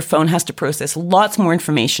obviously your phone has to process lots more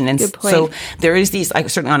information. And so there is these,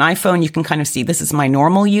 certainly on iPhone, you can kind of see this is my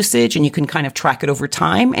normal usage and you can kind of track it over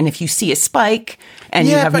time. And if you see a spike and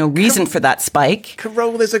you have no reason for that spike.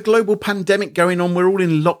 Carole, there's a global pandemic going on. We're all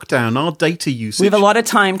in lockdown. Our data usage. We have a lot of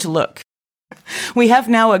time to look. We have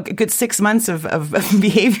now a good 6 months of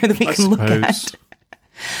behavior that we can look at.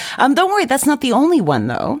 Don't worry, that's not the only one,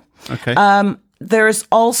 though. Okay. There's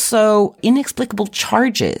also inexplicable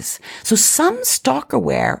charges. So some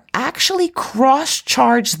stalkerware actually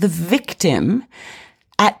cross-charge the victim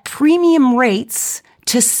at premium rates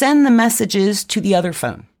to send the messages to the other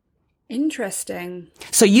phone. Interesting.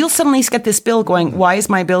 So you'll suddenly get this bill going, why is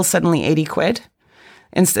my bill suddenly 80 quid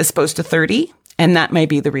as opposed to 30? And that may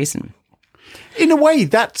be the reason. In a way,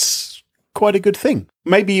 that's quite a good thing.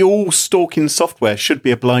 Maybe all stalking software should be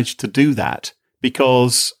obliged to do that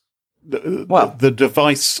because the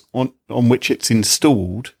device on which it's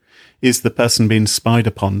installed is the person being spied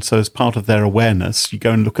upon. So as part of their awareness, you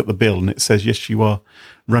go and look at the bill and it says, yes, you are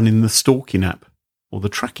running the stalking app or the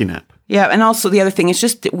tracking app. Yeah, and also the other thing is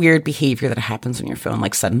just weird behavior that happens on your phone,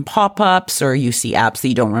 like sudden pop-ups or you see apps that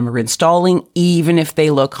you don't remember installing. Even if they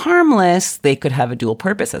look harmless, they could have a dual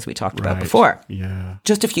purpose, as we talked about before. Yeah.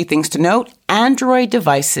 Just a few things to note. Android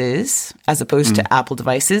devices, as opposed to Apple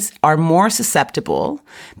devices, are more susceptible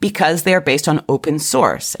because they are based on open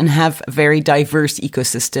source and have a very diverse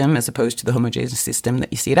ecosystem as opposed to the homogeneous system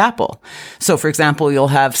that you see at Apple. So, for example, you'll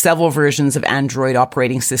have several versions of Android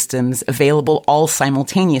operating systems available all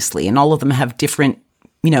simultaneously, and all of them have different,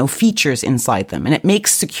 features inside them, and it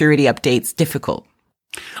makes security updates difficult.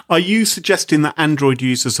 Are you suggesting that Android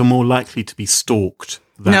users are more likely to be stalked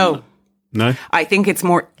than... No? I think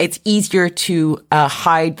it's easier to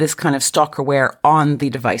hide this kind of stalkerware on the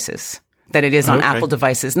devices than it is on Apple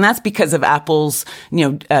devices. And that's because of Apple's,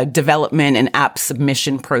 development and app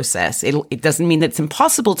submission process. It doesn't mean that it's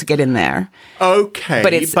impossible to get in there. Okay.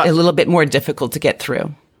 But it's a little bit more difficult to get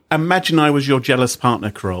through. Imagine I was your jealous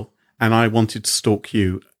partner, Carole, and I wanted to stalk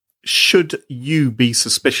you. should you be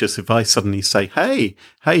suspicious if I suddenly say, hey,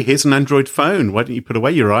 here's an Android phone. Why don't you put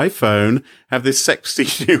away your iPhone, have this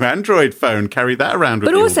sexy new Android phone, carry that around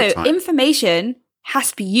with you all the time? But also, information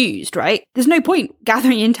has to be used, right? There's no point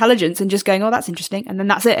gathering intelligence and just going, oh, that's interesting, and then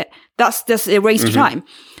that's it. That's just a waste of time.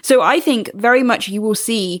 So I think very much you will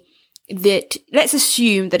see that, let's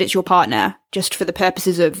assume that it's your partner, just for the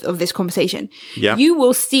purposes of this conversation. Yeah. You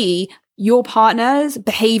will see your partner's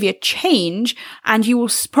behavior change, and you will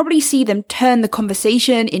probably see them turn the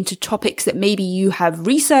conversation into topics that maybe you have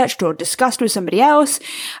researched or discussed with somebody else.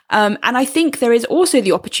 And I think there is also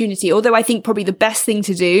the opportunity, although I think probably the best thing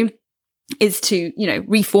to do is to,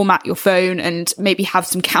 reformat your phone and maybe have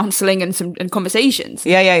some counseling and conversations.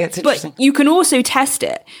 Yeah, it's interesting. But you can also test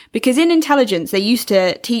it, because in intelligence, they used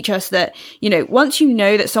to teach us that, once you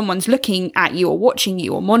know that someone's looking at you or watching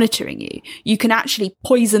you or monitoring you, you can actually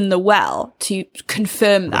poison the well to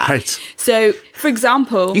confirm that. Right. So, for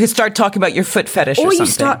example, You can start talking about your foot fetish or or something.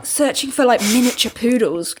 you start searching for like miniature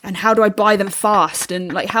poodles and how do I buy them fast,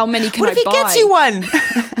 and like how many can What I if he buy? gets you one?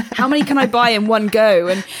 How many can I buy in one go?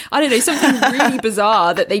 And I don't know, something really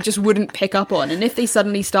bizarre that they just wouldn't pick up on. And if they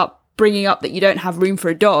suddenly start bringing up that you don't have room for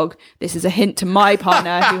a dog, this is a hint to my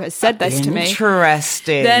partner who has said this to me.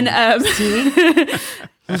 Interesting. Then,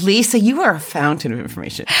 Lisa, you are a fountain of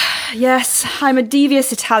information. yes, I'm a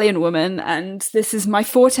devious Italian woman, and this is my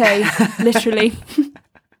forte, literally.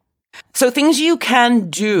 So things you can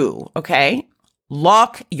do, okay?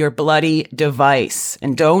 Lock your bloody device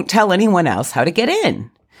and don't tell anyone else how to get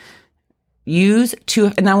in.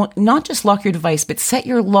 Now, not just lock your device, but set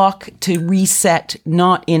your lock to reset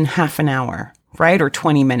not in half an hour, right? Or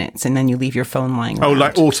 20 minutes, and then you leave your phone lying around. Oh,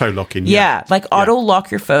 like auto locking. Yeah, like auto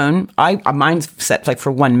lock your phone. Mine's set like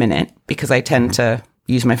for 1 minute because I tend to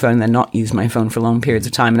use my phone and then not use my phone for long periods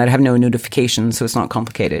of time, and I'd have no notifications, so it's not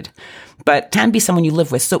complicated. But it can be someone you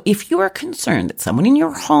live with. So if you are concerned that someone in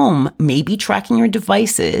your home may be tracking your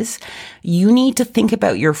devices, you need to think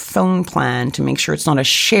about your phone plan to make sure it's not a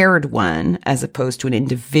shared one as opposed to an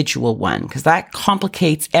individual one, because that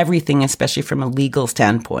complicates everything, especially from a legal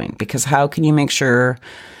standpoint. Because how can you make sure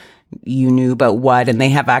you knew about what, and they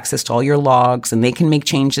have access to all your logs, and they can make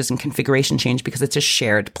changes and configuration change because it's a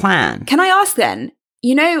shared plan? Can I ask then,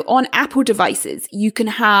 on Apple devices, you can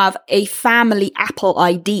have a family Apple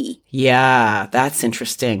ID. Yeah, that's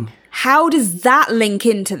interesting. How does that link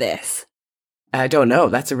into this? I don't know.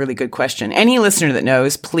 That's a really good question. Any listener that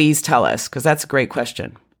knows, please tell us, because that's a great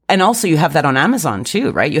question. And also you have that on Amazon too,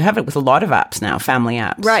 right? You have it with a lot of apps now, family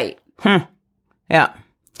apps. Right. Yeah.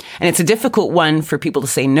 And it's a difficult one for people to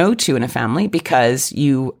say no to in a family because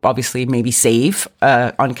you obviously maybe save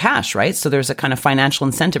on cash, right? So there's a kind of financial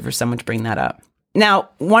incentive for someone to bring that up. Now,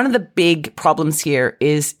 one of the big problems here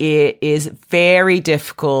is it is very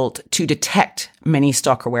difficult to detect many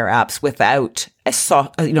stalkerware apps without a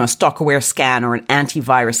stalkerware scan or an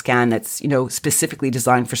antivirus scan that's, specifically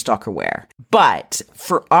designed for stalkerware. But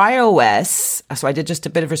for iOS, so I did just a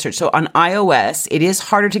bit of research. So on iOS, it is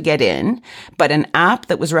harder to get in, but an app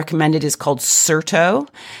that was recommended is called Certo.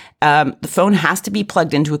 The phone has to be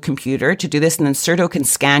plugged into a computer to do this, and then Certo can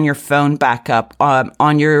scan your phone back up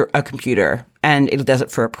on your computer, and it does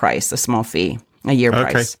it for a small fee, a year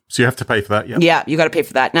price. Okay, so you have to pay for that, yeah? Yeah, you got to pay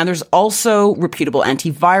for that. Now, there's also reputable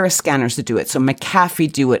antivirus scanners that do it. So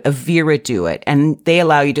McAfee do it, Avira do it, and they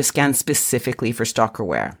allow you to scan specifically for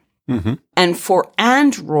stalkerware. Mm-hmm. And for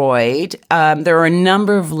Android, there are a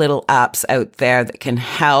number of little apps out there that can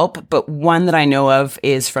help, but one that I know of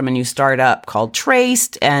is from a new startup called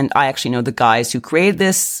Traced, and I actually know the guys who created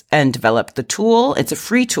this and developed the tool. It's a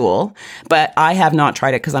free tool, but I have not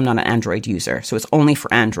tried it because I'm not an Android user, so it's only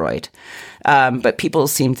for Android. But people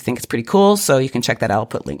seem to think it's pretty cool, so you can check that out. I'll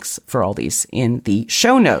put links for all these in the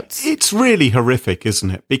show notes. It's really horrific,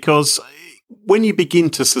 isn't it? Because when you begin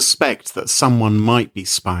to suspect that someone might be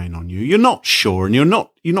spying on you, you're not sure, and you're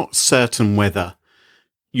not certain whether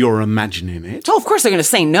you're imagining it. Oh, of course they're going to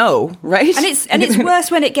say no, right? And it's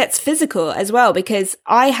worse when it gets physical as well, because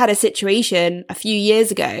I had a situation a few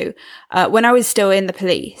years ago when I was still in the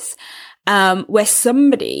police where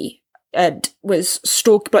somebody was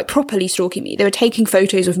properly stalking me. They were taking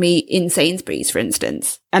photos of me in Sainsbury's, for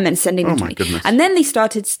instance, and then sending them to me. Goodness. And then they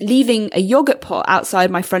started leaving a yogurt pot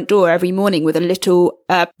outside my front door every morning with a little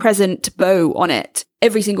present bow on it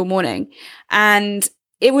every single morning. And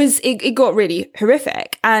it got really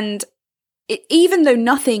horrific. And even though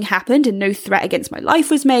nothing happened and no threat against my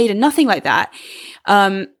life was made and nothing like that,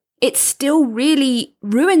 it still really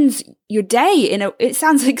ruins your day. It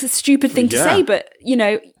sounds like a stupid thing to say, but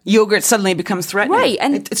yogurt suddenly becomes threatening. Right.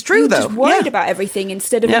 And it's true, you're though. Just worried about everything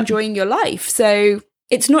instead of enjoying your life. So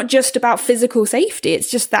it's not just about physical safety.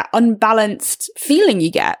 It's just that unbalanced feeling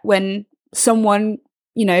you get when someone,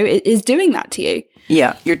 you know, is doing that to you.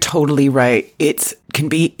 Yeah, you're totally right. It can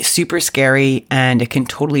be super scary and it can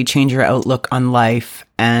totally change your outlook on life,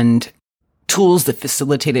 and tools that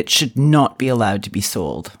facilitate it should not be allowed to be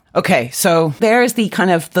sold. Okay, so there's the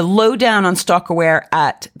kind of the lowdown on stalkerware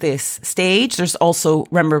at this stage. There's also,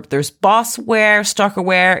 remember, there's bossware,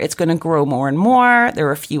 stalkerware. It's going to grow more and more. There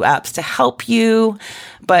are a few apps to help you,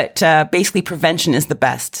 but basically prevention is the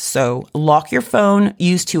best. So lock your phone,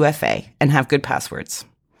 use 2FA, and have good passwords.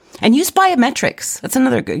 And use biometrics. That's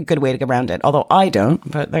another good way to get around it, although I don't,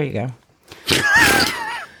 but there you go.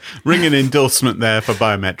 Ring an endorsement there for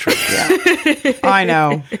biometrics. Yeah. I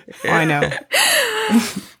know.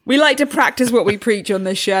 We like to practice what we preach on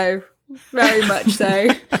this show. Very much so.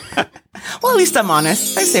 Well, at least I'm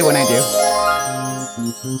honest. I say when I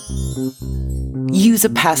do. Use a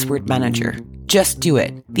password manager. Just do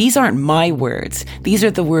it. These aren't my words. These are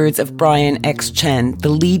the words of Brian X. Chen, the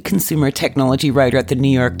lead consumer technology writer at the New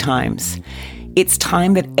York Times. It's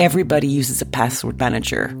time that everybody uses a password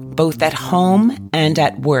manager, both at home and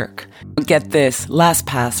at work. Get this,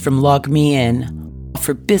 LastPass from LogMeIn.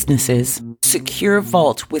 For businesses, secure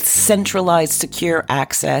vault with centralized secure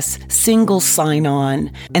access, single sign-on,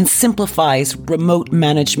 and simplifies remote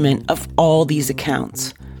management of all these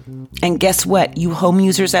accounts. And guess what, you home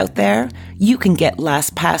users out there? You can get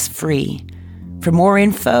LastPass free. For more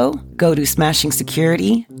info, go to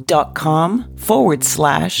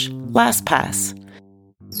smashingsecurity.com/LastPass.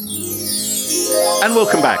 And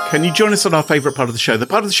welcome back. Can you join us on our favourite part of the show, the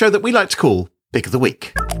part of the show that we like to call Pick of the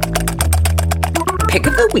Week? Pick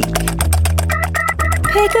of the week.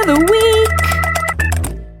 Pick of the week.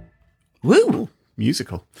 Woo!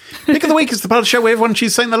 Musical. Pick of the Week is the part of the show where everyone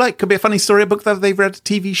chooses something they like. Could be a funny story, a book that they've read, a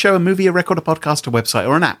TV show, a movie, a record, a podcast, a website,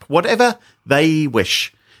 or an app. Whatever they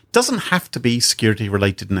wish. Doesn't have to be security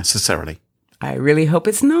related necessarily. I really hope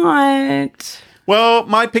it's not. Well,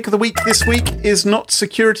 my pick of the week this week is not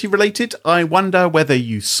security related. I wonder whether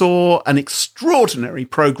you saw an extraordinary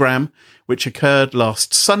program which occurred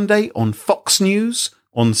last Sunday on Fox News.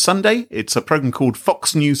 On Sunday, it's a program called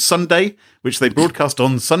Fox News Sunday, which they broadcast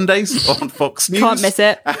on Sundays on Fox News. Can't miss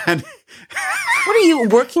it. And What are you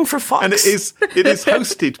working for Fox? And it is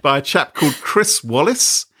hosted by a chap called Chris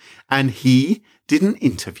Wallace, and he did an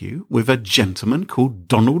interview with a gentleman called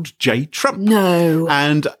Donald J. Trump. No.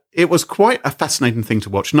 And it was quite a fascinating thing to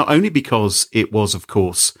watch, not only because it was, of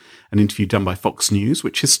course, an interview done by Fox News,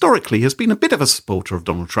 which historically has been a bit of a supporter of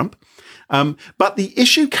Donald Trump, but the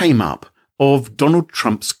issue came up of Donald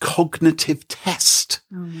Trump's cognitive test.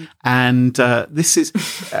 And this is,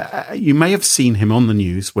 you may have seen him on the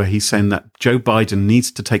news where he's saying that Joe Biden needs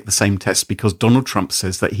to take the same test because Donald Trump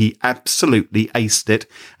says that he absolutely aced it.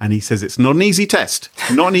 And he says it's not an easy test,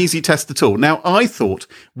 not an easy test at all. Now, I thought,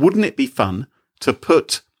 wouldn't it be fun to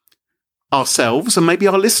put ourselves and maybe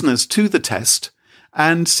our listeners to the test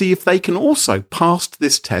and see if they can also pass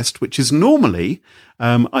this test, which is normally,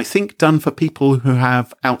 I think, done for people who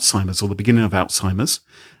have Alzheimer's or the beginning of Alzheimer's,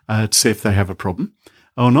 to see if they have a problem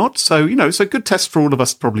or not. So, it's a good test for all of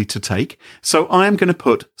us probably to take. So I am going to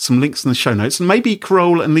put some links in the show notes. And maybe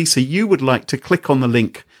Carole and Lisa, you would like to click on the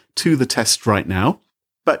link to the test right now.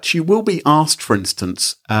 But you will be asked, for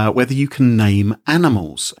instance, whether you can name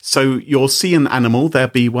animals. So you'll see an animal. There'll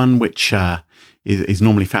be one which is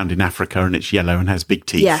normally found in Africa and it's yellow and has big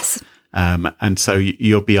teeth. Yes. And so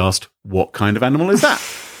you'll be asked, what kind of animal is that?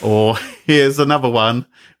 Or here's another one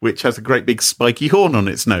which has a great big spiky horn on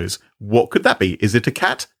its nose. What could that be? Is it a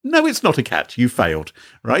cat? No, it's not a cat. You failed,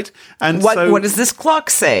 right? And what does this clock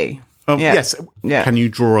say? Yes. Yeah. Can you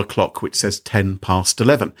draw a clock which says 10 past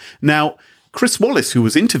 11? Now, Chris Wallace, who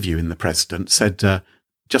was interviewing the president, said,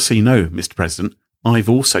 just so you know, Mr. President, I've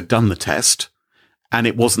also done the test and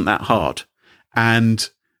it wasn't that hard. And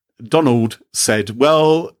Donald said,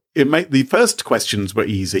 well, the first questions were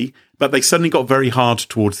easy, but they suddenly got very hard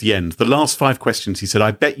towards the end. The last 5 questions, he said,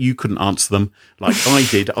 I bet you couldn't answer them like I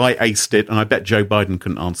did. I aced it, and I bet Joe Biden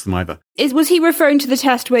couldn't answer them either. Was he referring to the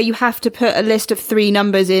test where you have to put a list of 3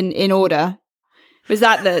 numbers in order? Was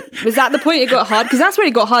that the point it got hard? Because that's where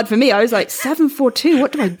it got hard for me. I was like, 742,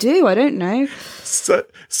 what do I do? I don't know. So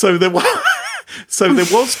there was... So there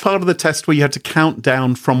was part of the test where you had to count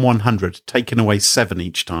down from 100, taking away 7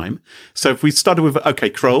 each time. So if we started with, okay,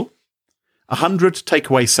 Kroll, 100, take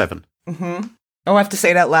away 7. Mm-hmm. Oh, I have to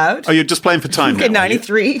say it out loud? Oh, you're just playing for time. Okay,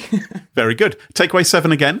 93. Very good. Take away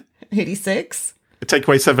 7 again. 86.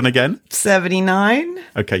 Takeaway 7 again. 79.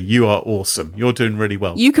 Okay, you are awesome. You're doing really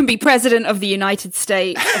well. You can be president of the United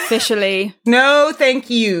States officially. No, thank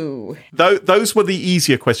you. Those were the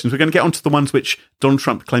easier questions. We're going to get onto the ones which Donald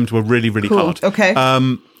Trump claimed were really, really hard. Okay.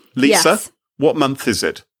 Lisa, Yes. what month is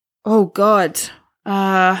it? Oh, God.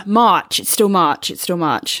 March. It's still March.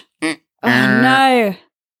 Oh, no.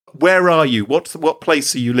 Where are you? What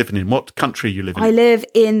place are you living in? What country are you living I in? live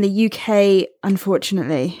in the UK,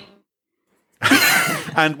 unfortunately.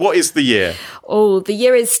 And what is the year? Oh, the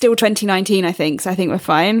year is still 2019, I think. So I think we're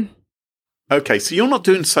fine. Okay, so you're not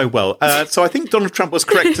doing so well. So I think Donald Trump was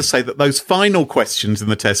correct to say that those final questions in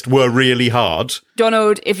the test were really hard.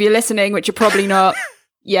 Donald, if you're listening, which you're probably not,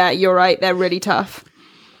 yeah, you're right. They're really tough.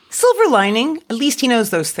 Silver lining, at least he knows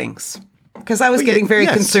those things. Because I was getting very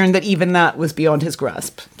concerned that even that was beyond his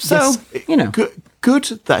grasp. So,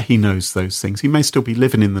 Good that he knows those things. He may still be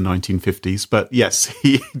living in the 1950s, but yes,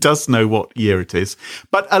 he does know what year it is.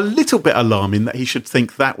 But a little bit alarming that he should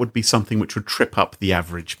think that would be something which would trip up the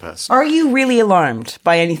average person. Are you really alarmed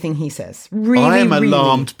by anything he says? Really, I am really?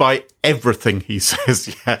 alarmed by everything he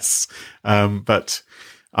says, yes. But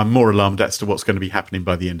I'm more alarmed as to what's going to be happening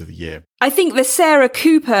by the end of the year. I think the Sarah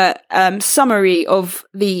Cooper summary of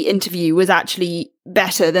the interview was actually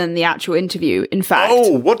better than the actual interview, in fact.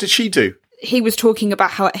 Oh, what did she do? He was talking about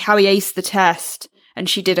how he aced the test, and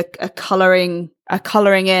she did a coloring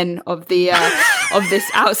in of the of this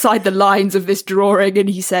outside the lines of this drawing, and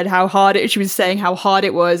he said she was saying how hard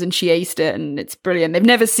it was, and she aced it, and it's brilliant. They've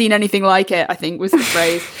never seen anything like it, I think was the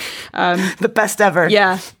phrase. The best ever.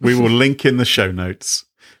 Yeah. We will link in the show notes.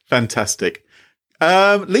 Fantastic.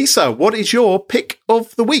 Lisa, what is your pick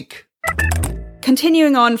of the week?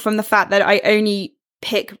 Continuing on from the fact that I only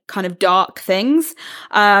pick kind of dark things.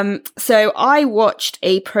 So I watched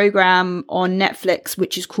a program on Netflix,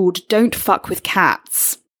 which is called Don't Fuck with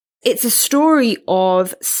Cats. It's a story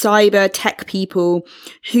of cyber tech people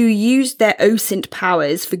who used their OSINT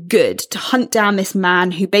powers for good to hunt down this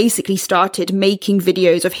man who basically started making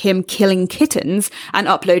videos of him killing kittens and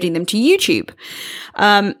uploading them to YouTube.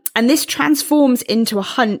 And this transforms into a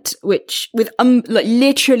hunt which with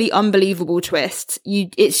literally unbelievable twists.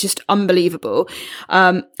 It's just unbelievable.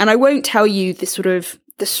 And I won't tell you the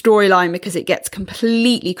storyline because it gets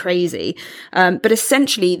completely crazy. But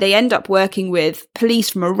essentially they end up working with police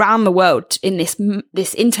from around the world in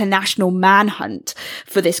this international manhunt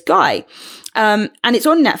for this guy. And it's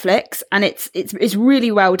on Netflix and it's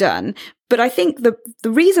really well done. But I think the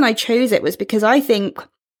reason I chose it was because I think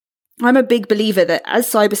I'm a big believer that as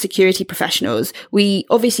cybersecurity professionals, we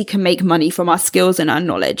obviously can make money from our skills and our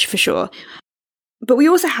knowledge for sure. But we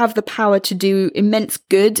also have the power to do immense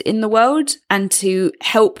good in the world and to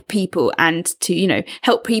help people and to,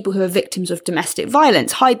 help people who are victims of domestic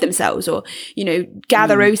violence hide themselves or,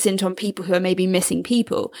 gather OSINT on people who are maybe missing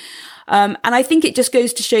people. And I think it just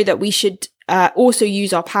goes to show that we should also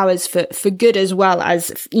use our powers for good as well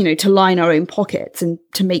as, to line our own pockets and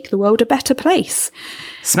to make the world a better place.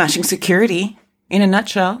 Smashing security in a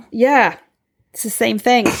nutshell. Yeah, it's the same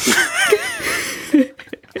thing.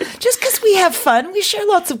 Just because we have fun, we share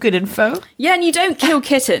lots of good info. Yeah, and you don't kill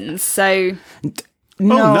kittens, so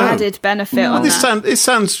no added benefit on that. It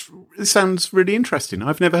sounds really interesting.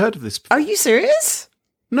 I've never heard of this before. Are you serious?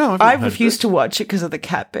 No, I refuse to watch it because of the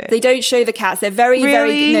cat bit. They don't show the cats. They're very,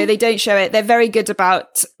 no, they don't show it. They're very good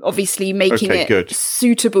about obviously making it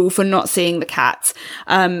suitable for not seeing the cats.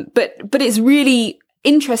 But it's really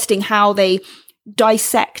interesting how they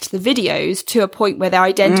dissect the videos to a point where they're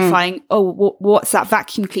identifying, what's that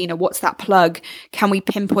vacuum cleaner? What's that plug? Can we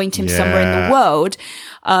pinpoint him somewhere in the world,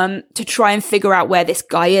 to try and figure out where this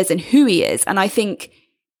guy is and who he is? And I think,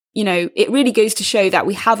 it really goes to show that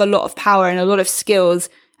we have a lot of power and a lot of skills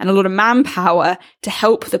and a lot of manpower to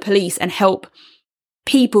help the police and help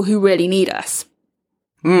people who really need us.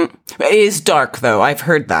 It is dark though. I've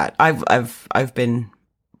heard that. I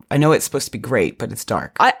know it's supposed to be great, but it's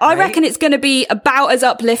dark. I reckon it's going to be about as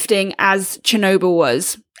uplifting as Chernobyl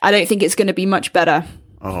was. I don't think it's going to be much better.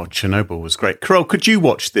 Oh, Chernobyl was great. Carol, could you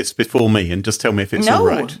watch this before me and just tell me if it's all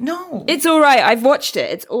right? No. It's all right. I've watched it.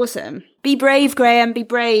 It's awesome. Be brave, Graham. Be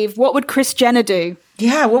brave. What would Kris Jenner do?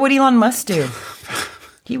 Yeah, what would Elon Musk do?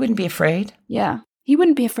 He wouldn't be afraid. Yeah, he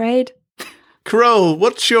wouldn't be afraid. Carol,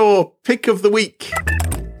 what's your pick of the week?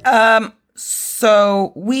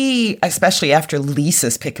 So we, especially after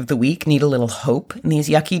Lisa's pick of the week, need a little hope in these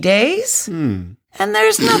yucky days. And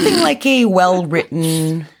there's nothing like a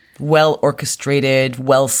well-written, well-orchestrated,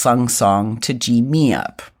 well-sung song to G me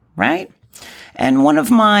up, right? And one of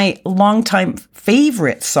my longtime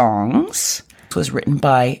favorite songs was written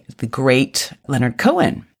by the great Leonard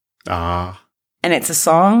Cohen. Ah. And it's a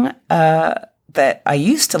song that I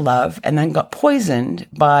used to love and then got poisoned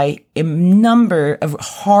by a number of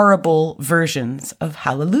horrible versions of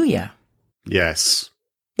Hallelujah. Yes.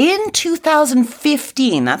 In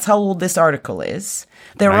 2015, that's how old this article is,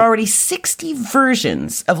 there are already 60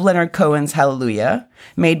 versions of Leonard Cohen's Hallelujah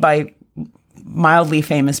made by mildly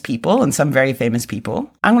famous people and some very famous people.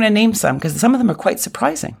 I'm going to name some because some of them are quite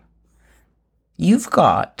surprising. You've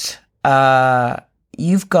got the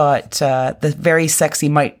very sexy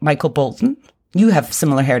Michael Bolton. You have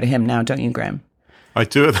similar hair to him now, don't you, Graham? I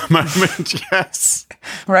do at the moment, yes.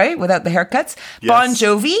 Right? Without the haircuts. Yes. Bon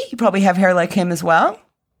Jovi, you probably have hair like him as well.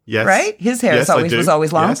 Yes. Right? His hair was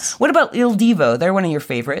always long. Yes. What about Il Divo? They're one of your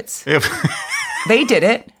favorites. Yep. They did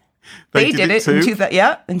it. They did it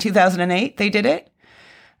in 2008. They did it.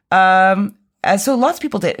 So lots of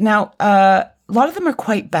people did. Now, a lot of them are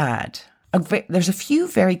quite bad. There's a few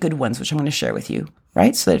very good ones, which I'm going to share with you,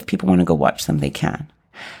 right? So that if people want to go watch them, they can.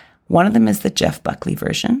 One of them is the Jeff Buckley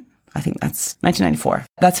version. I think that's 1994.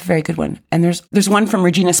 That's a very good one. And there's one from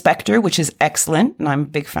Regina Spektor, which is excellent, and I'm a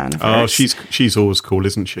big fan of hers. Oh, she's always cool,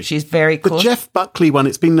 isn't she? She's very cool. The Jeff Buckley one,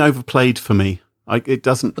 it's been overplayed for me. It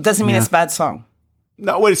doesn't mean it's a bad song.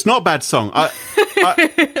 No, well, it's not a bad song.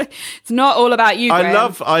 It's not all about you,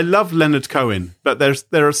 Graham. I love Leonard Cohen, but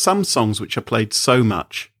there are some songs which are played so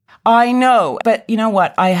much. I know, but you know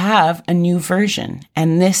what? I have a new version,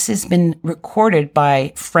 and this has been recorded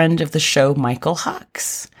by friend of the show, Michael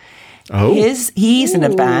Hux. Oh, he's in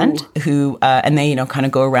a band who, and they, kind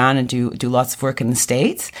of go around and do lots of work in the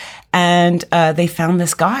States. And they found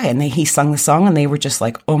this guy, and he sung the song, and they were just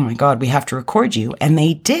like, "Oh my God, we have to record you," and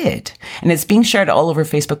they did. And it's being shared all over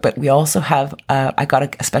Facebook. But we also have, I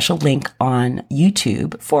got a special link on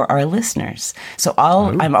YouTube for our listeners. So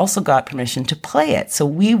I've also got permission to play it. So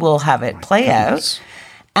we will have it play out,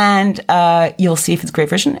 and you'll see if it's a great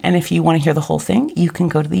version. And if you want to hear the whole thing, you can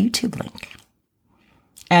go to the YouTube link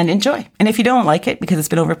and enjoy. And if you don't like it because it's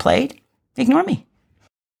been overplayed, ignore me.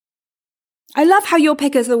 I love how your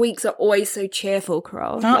pick of the weeks are always so cheerful,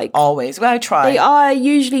 Carol. Not always. Well, I try. They are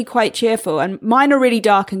usually quite cheerful, and mine are really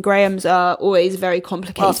dark, and Graham's are always very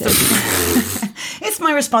complicated. It's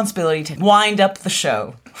my responsibility to wind up the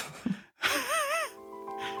show.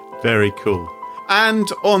 Very cool. And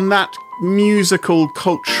on that musical,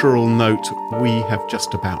 cultural note, we have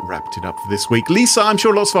just about wrapped it up for this week. Lisa, I'm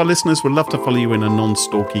sure lots of our listeners would love to follow you in a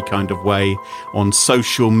non-stalky kind of way on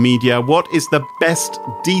social media. What is the best,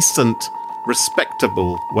 decent,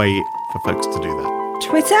 respectable way for folks to do that?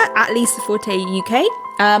 Twitter at Lisa Forte UK.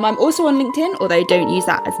 I'm also on LinkedIn, although I don't use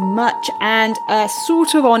that as much, and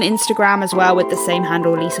sort of on Instagram as well with the same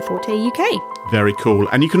handle, Lisa Forte UK. Very cool.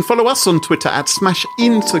 And you can follow us on Twitter at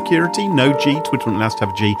SmashInSecurity, no G, Twitter won't allow us to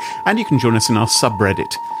have a G. And you can join us in our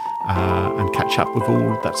subreddit and catch up with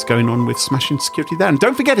all that's going on with Smashing Security there. And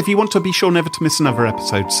don't forget, if you want to be sure never to miss another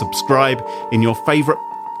episode, subscribe in your favourite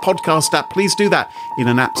podcast app. Please do that in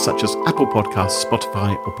an app such as Apple Podcasts,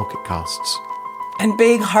 Spotify or Pocket Casts. And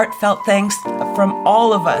big heartfelt thanks from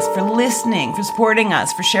all of us for listening, for supporting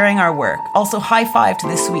us, for sharing our work. Also, high five to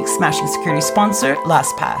this week's Smashing Security sponsor,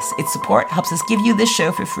 LastPass. Its support helps us give you this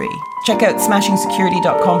show for free. Check out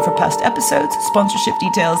smashingsecurity.com for past episodes, sponsorship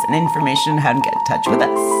details, and information on how to get in touch with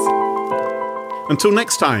us. Until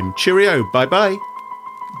next time, cheerio, bye-bye.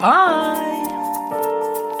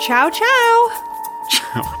 Bye. Ciao, ciao.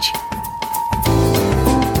 Ciao, ciao.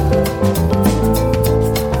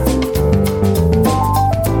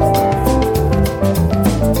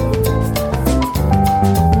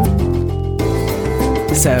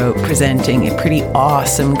 So, presenting a pretty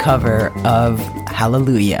awesome cover of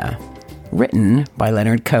Hallelujah, written by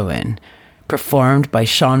Leonard Cohen, performed by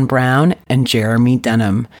Sean Brown and Jeremy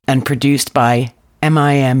Dunham, and produced by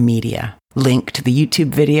MIM Media. Link to the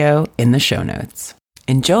YouTube video in the show notes.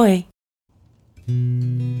 Enjoy!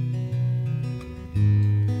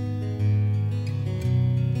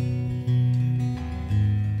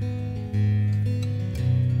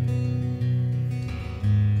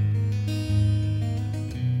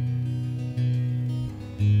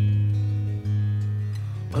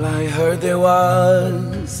 Well, I heard there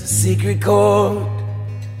was a secret chord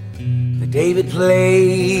that David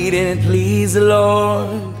played and it pleased the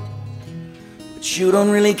Lord. But you don't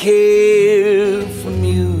really care for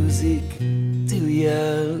music, do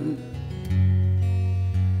ya?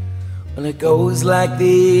 Well, it goes like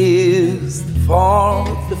this: the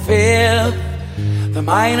fourth, the fifth, the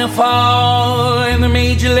minor fall and the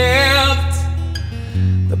major left,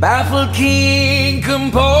 the baffled king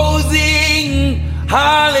composing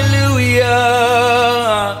Hallelujah,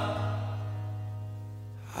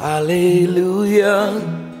 hallelujah,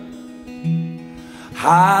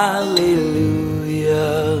 hallelujah.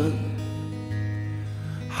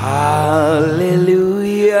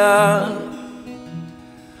 Hallelujah.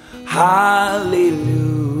 Hallelujah.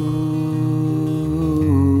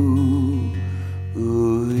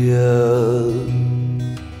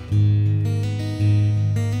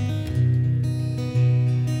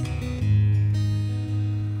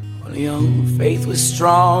 Well, young faith was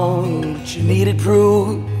strong, but you needed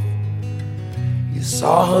proof. You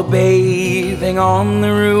saw her bathing on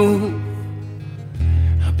the roof,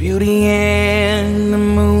 her beauty in the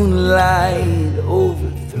moonlight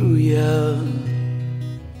overthrew you.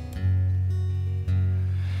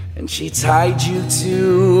 And she tied you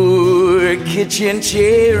to her kitchen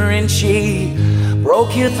chair, and she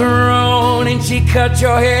broke your throne, and she cut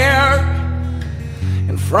your hair,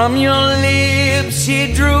 and from your lips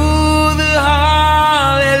she drew the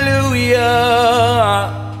hallelujah.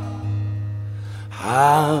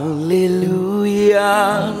 Hallelujah.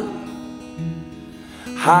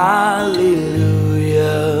 Hallelujah.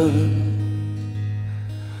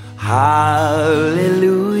 Hallelujah.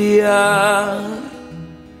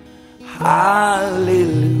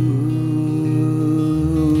 Hallelujah.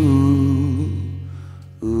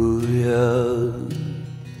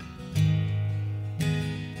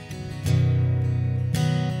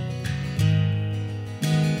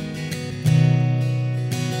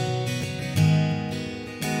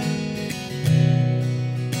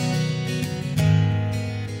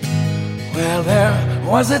 Well, there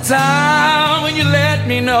was a time when you let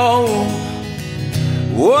me know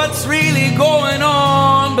what's really going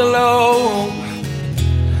on below,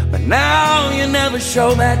 but now you never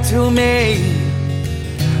show that to me,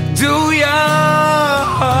 do ya?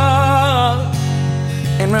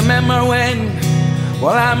 And remember when,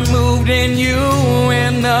 well, I moved in you,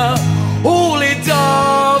 and the holy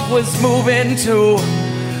dove was moving too,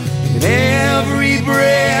 and every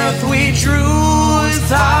breath we drew is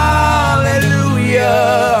hallelujah.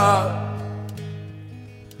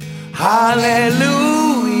 Hallelujah.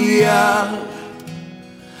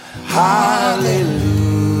 Hallelujah.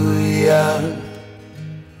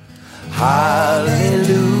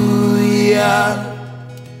 Hallelujah.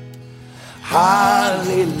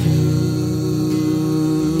 Hallelujah.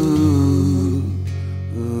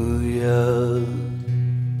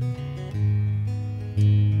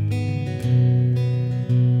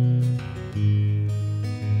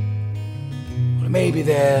 Well, maybe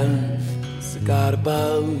there's a God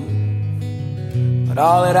above, but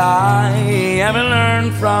all that I ever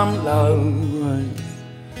learned from love was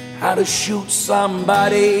how to shoot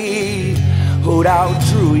somebody who'd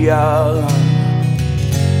outdrew ya.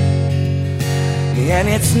 And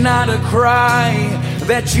it's not a cry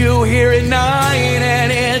that you hear at night,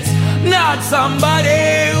 and it's not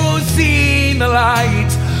somebody who's seen the light.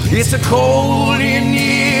 It's a cold and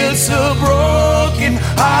it's a broken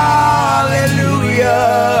hallelujah.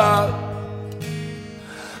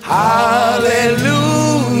 Hallelujah.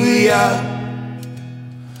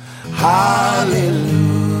 Hallelujah.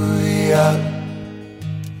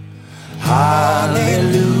 Hallelujah.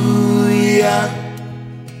 Hallelujah.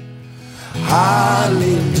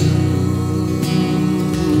 Hallelujah.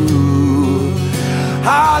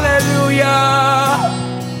 Hallelujah.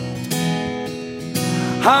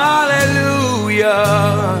 Hallelujah.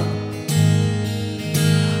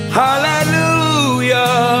 Hallelujah. Hallelujah.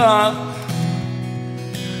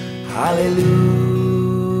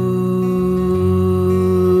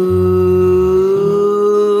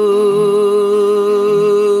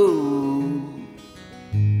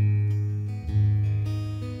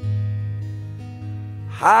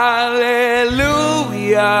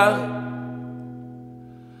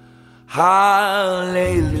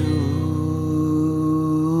 Hallelujah.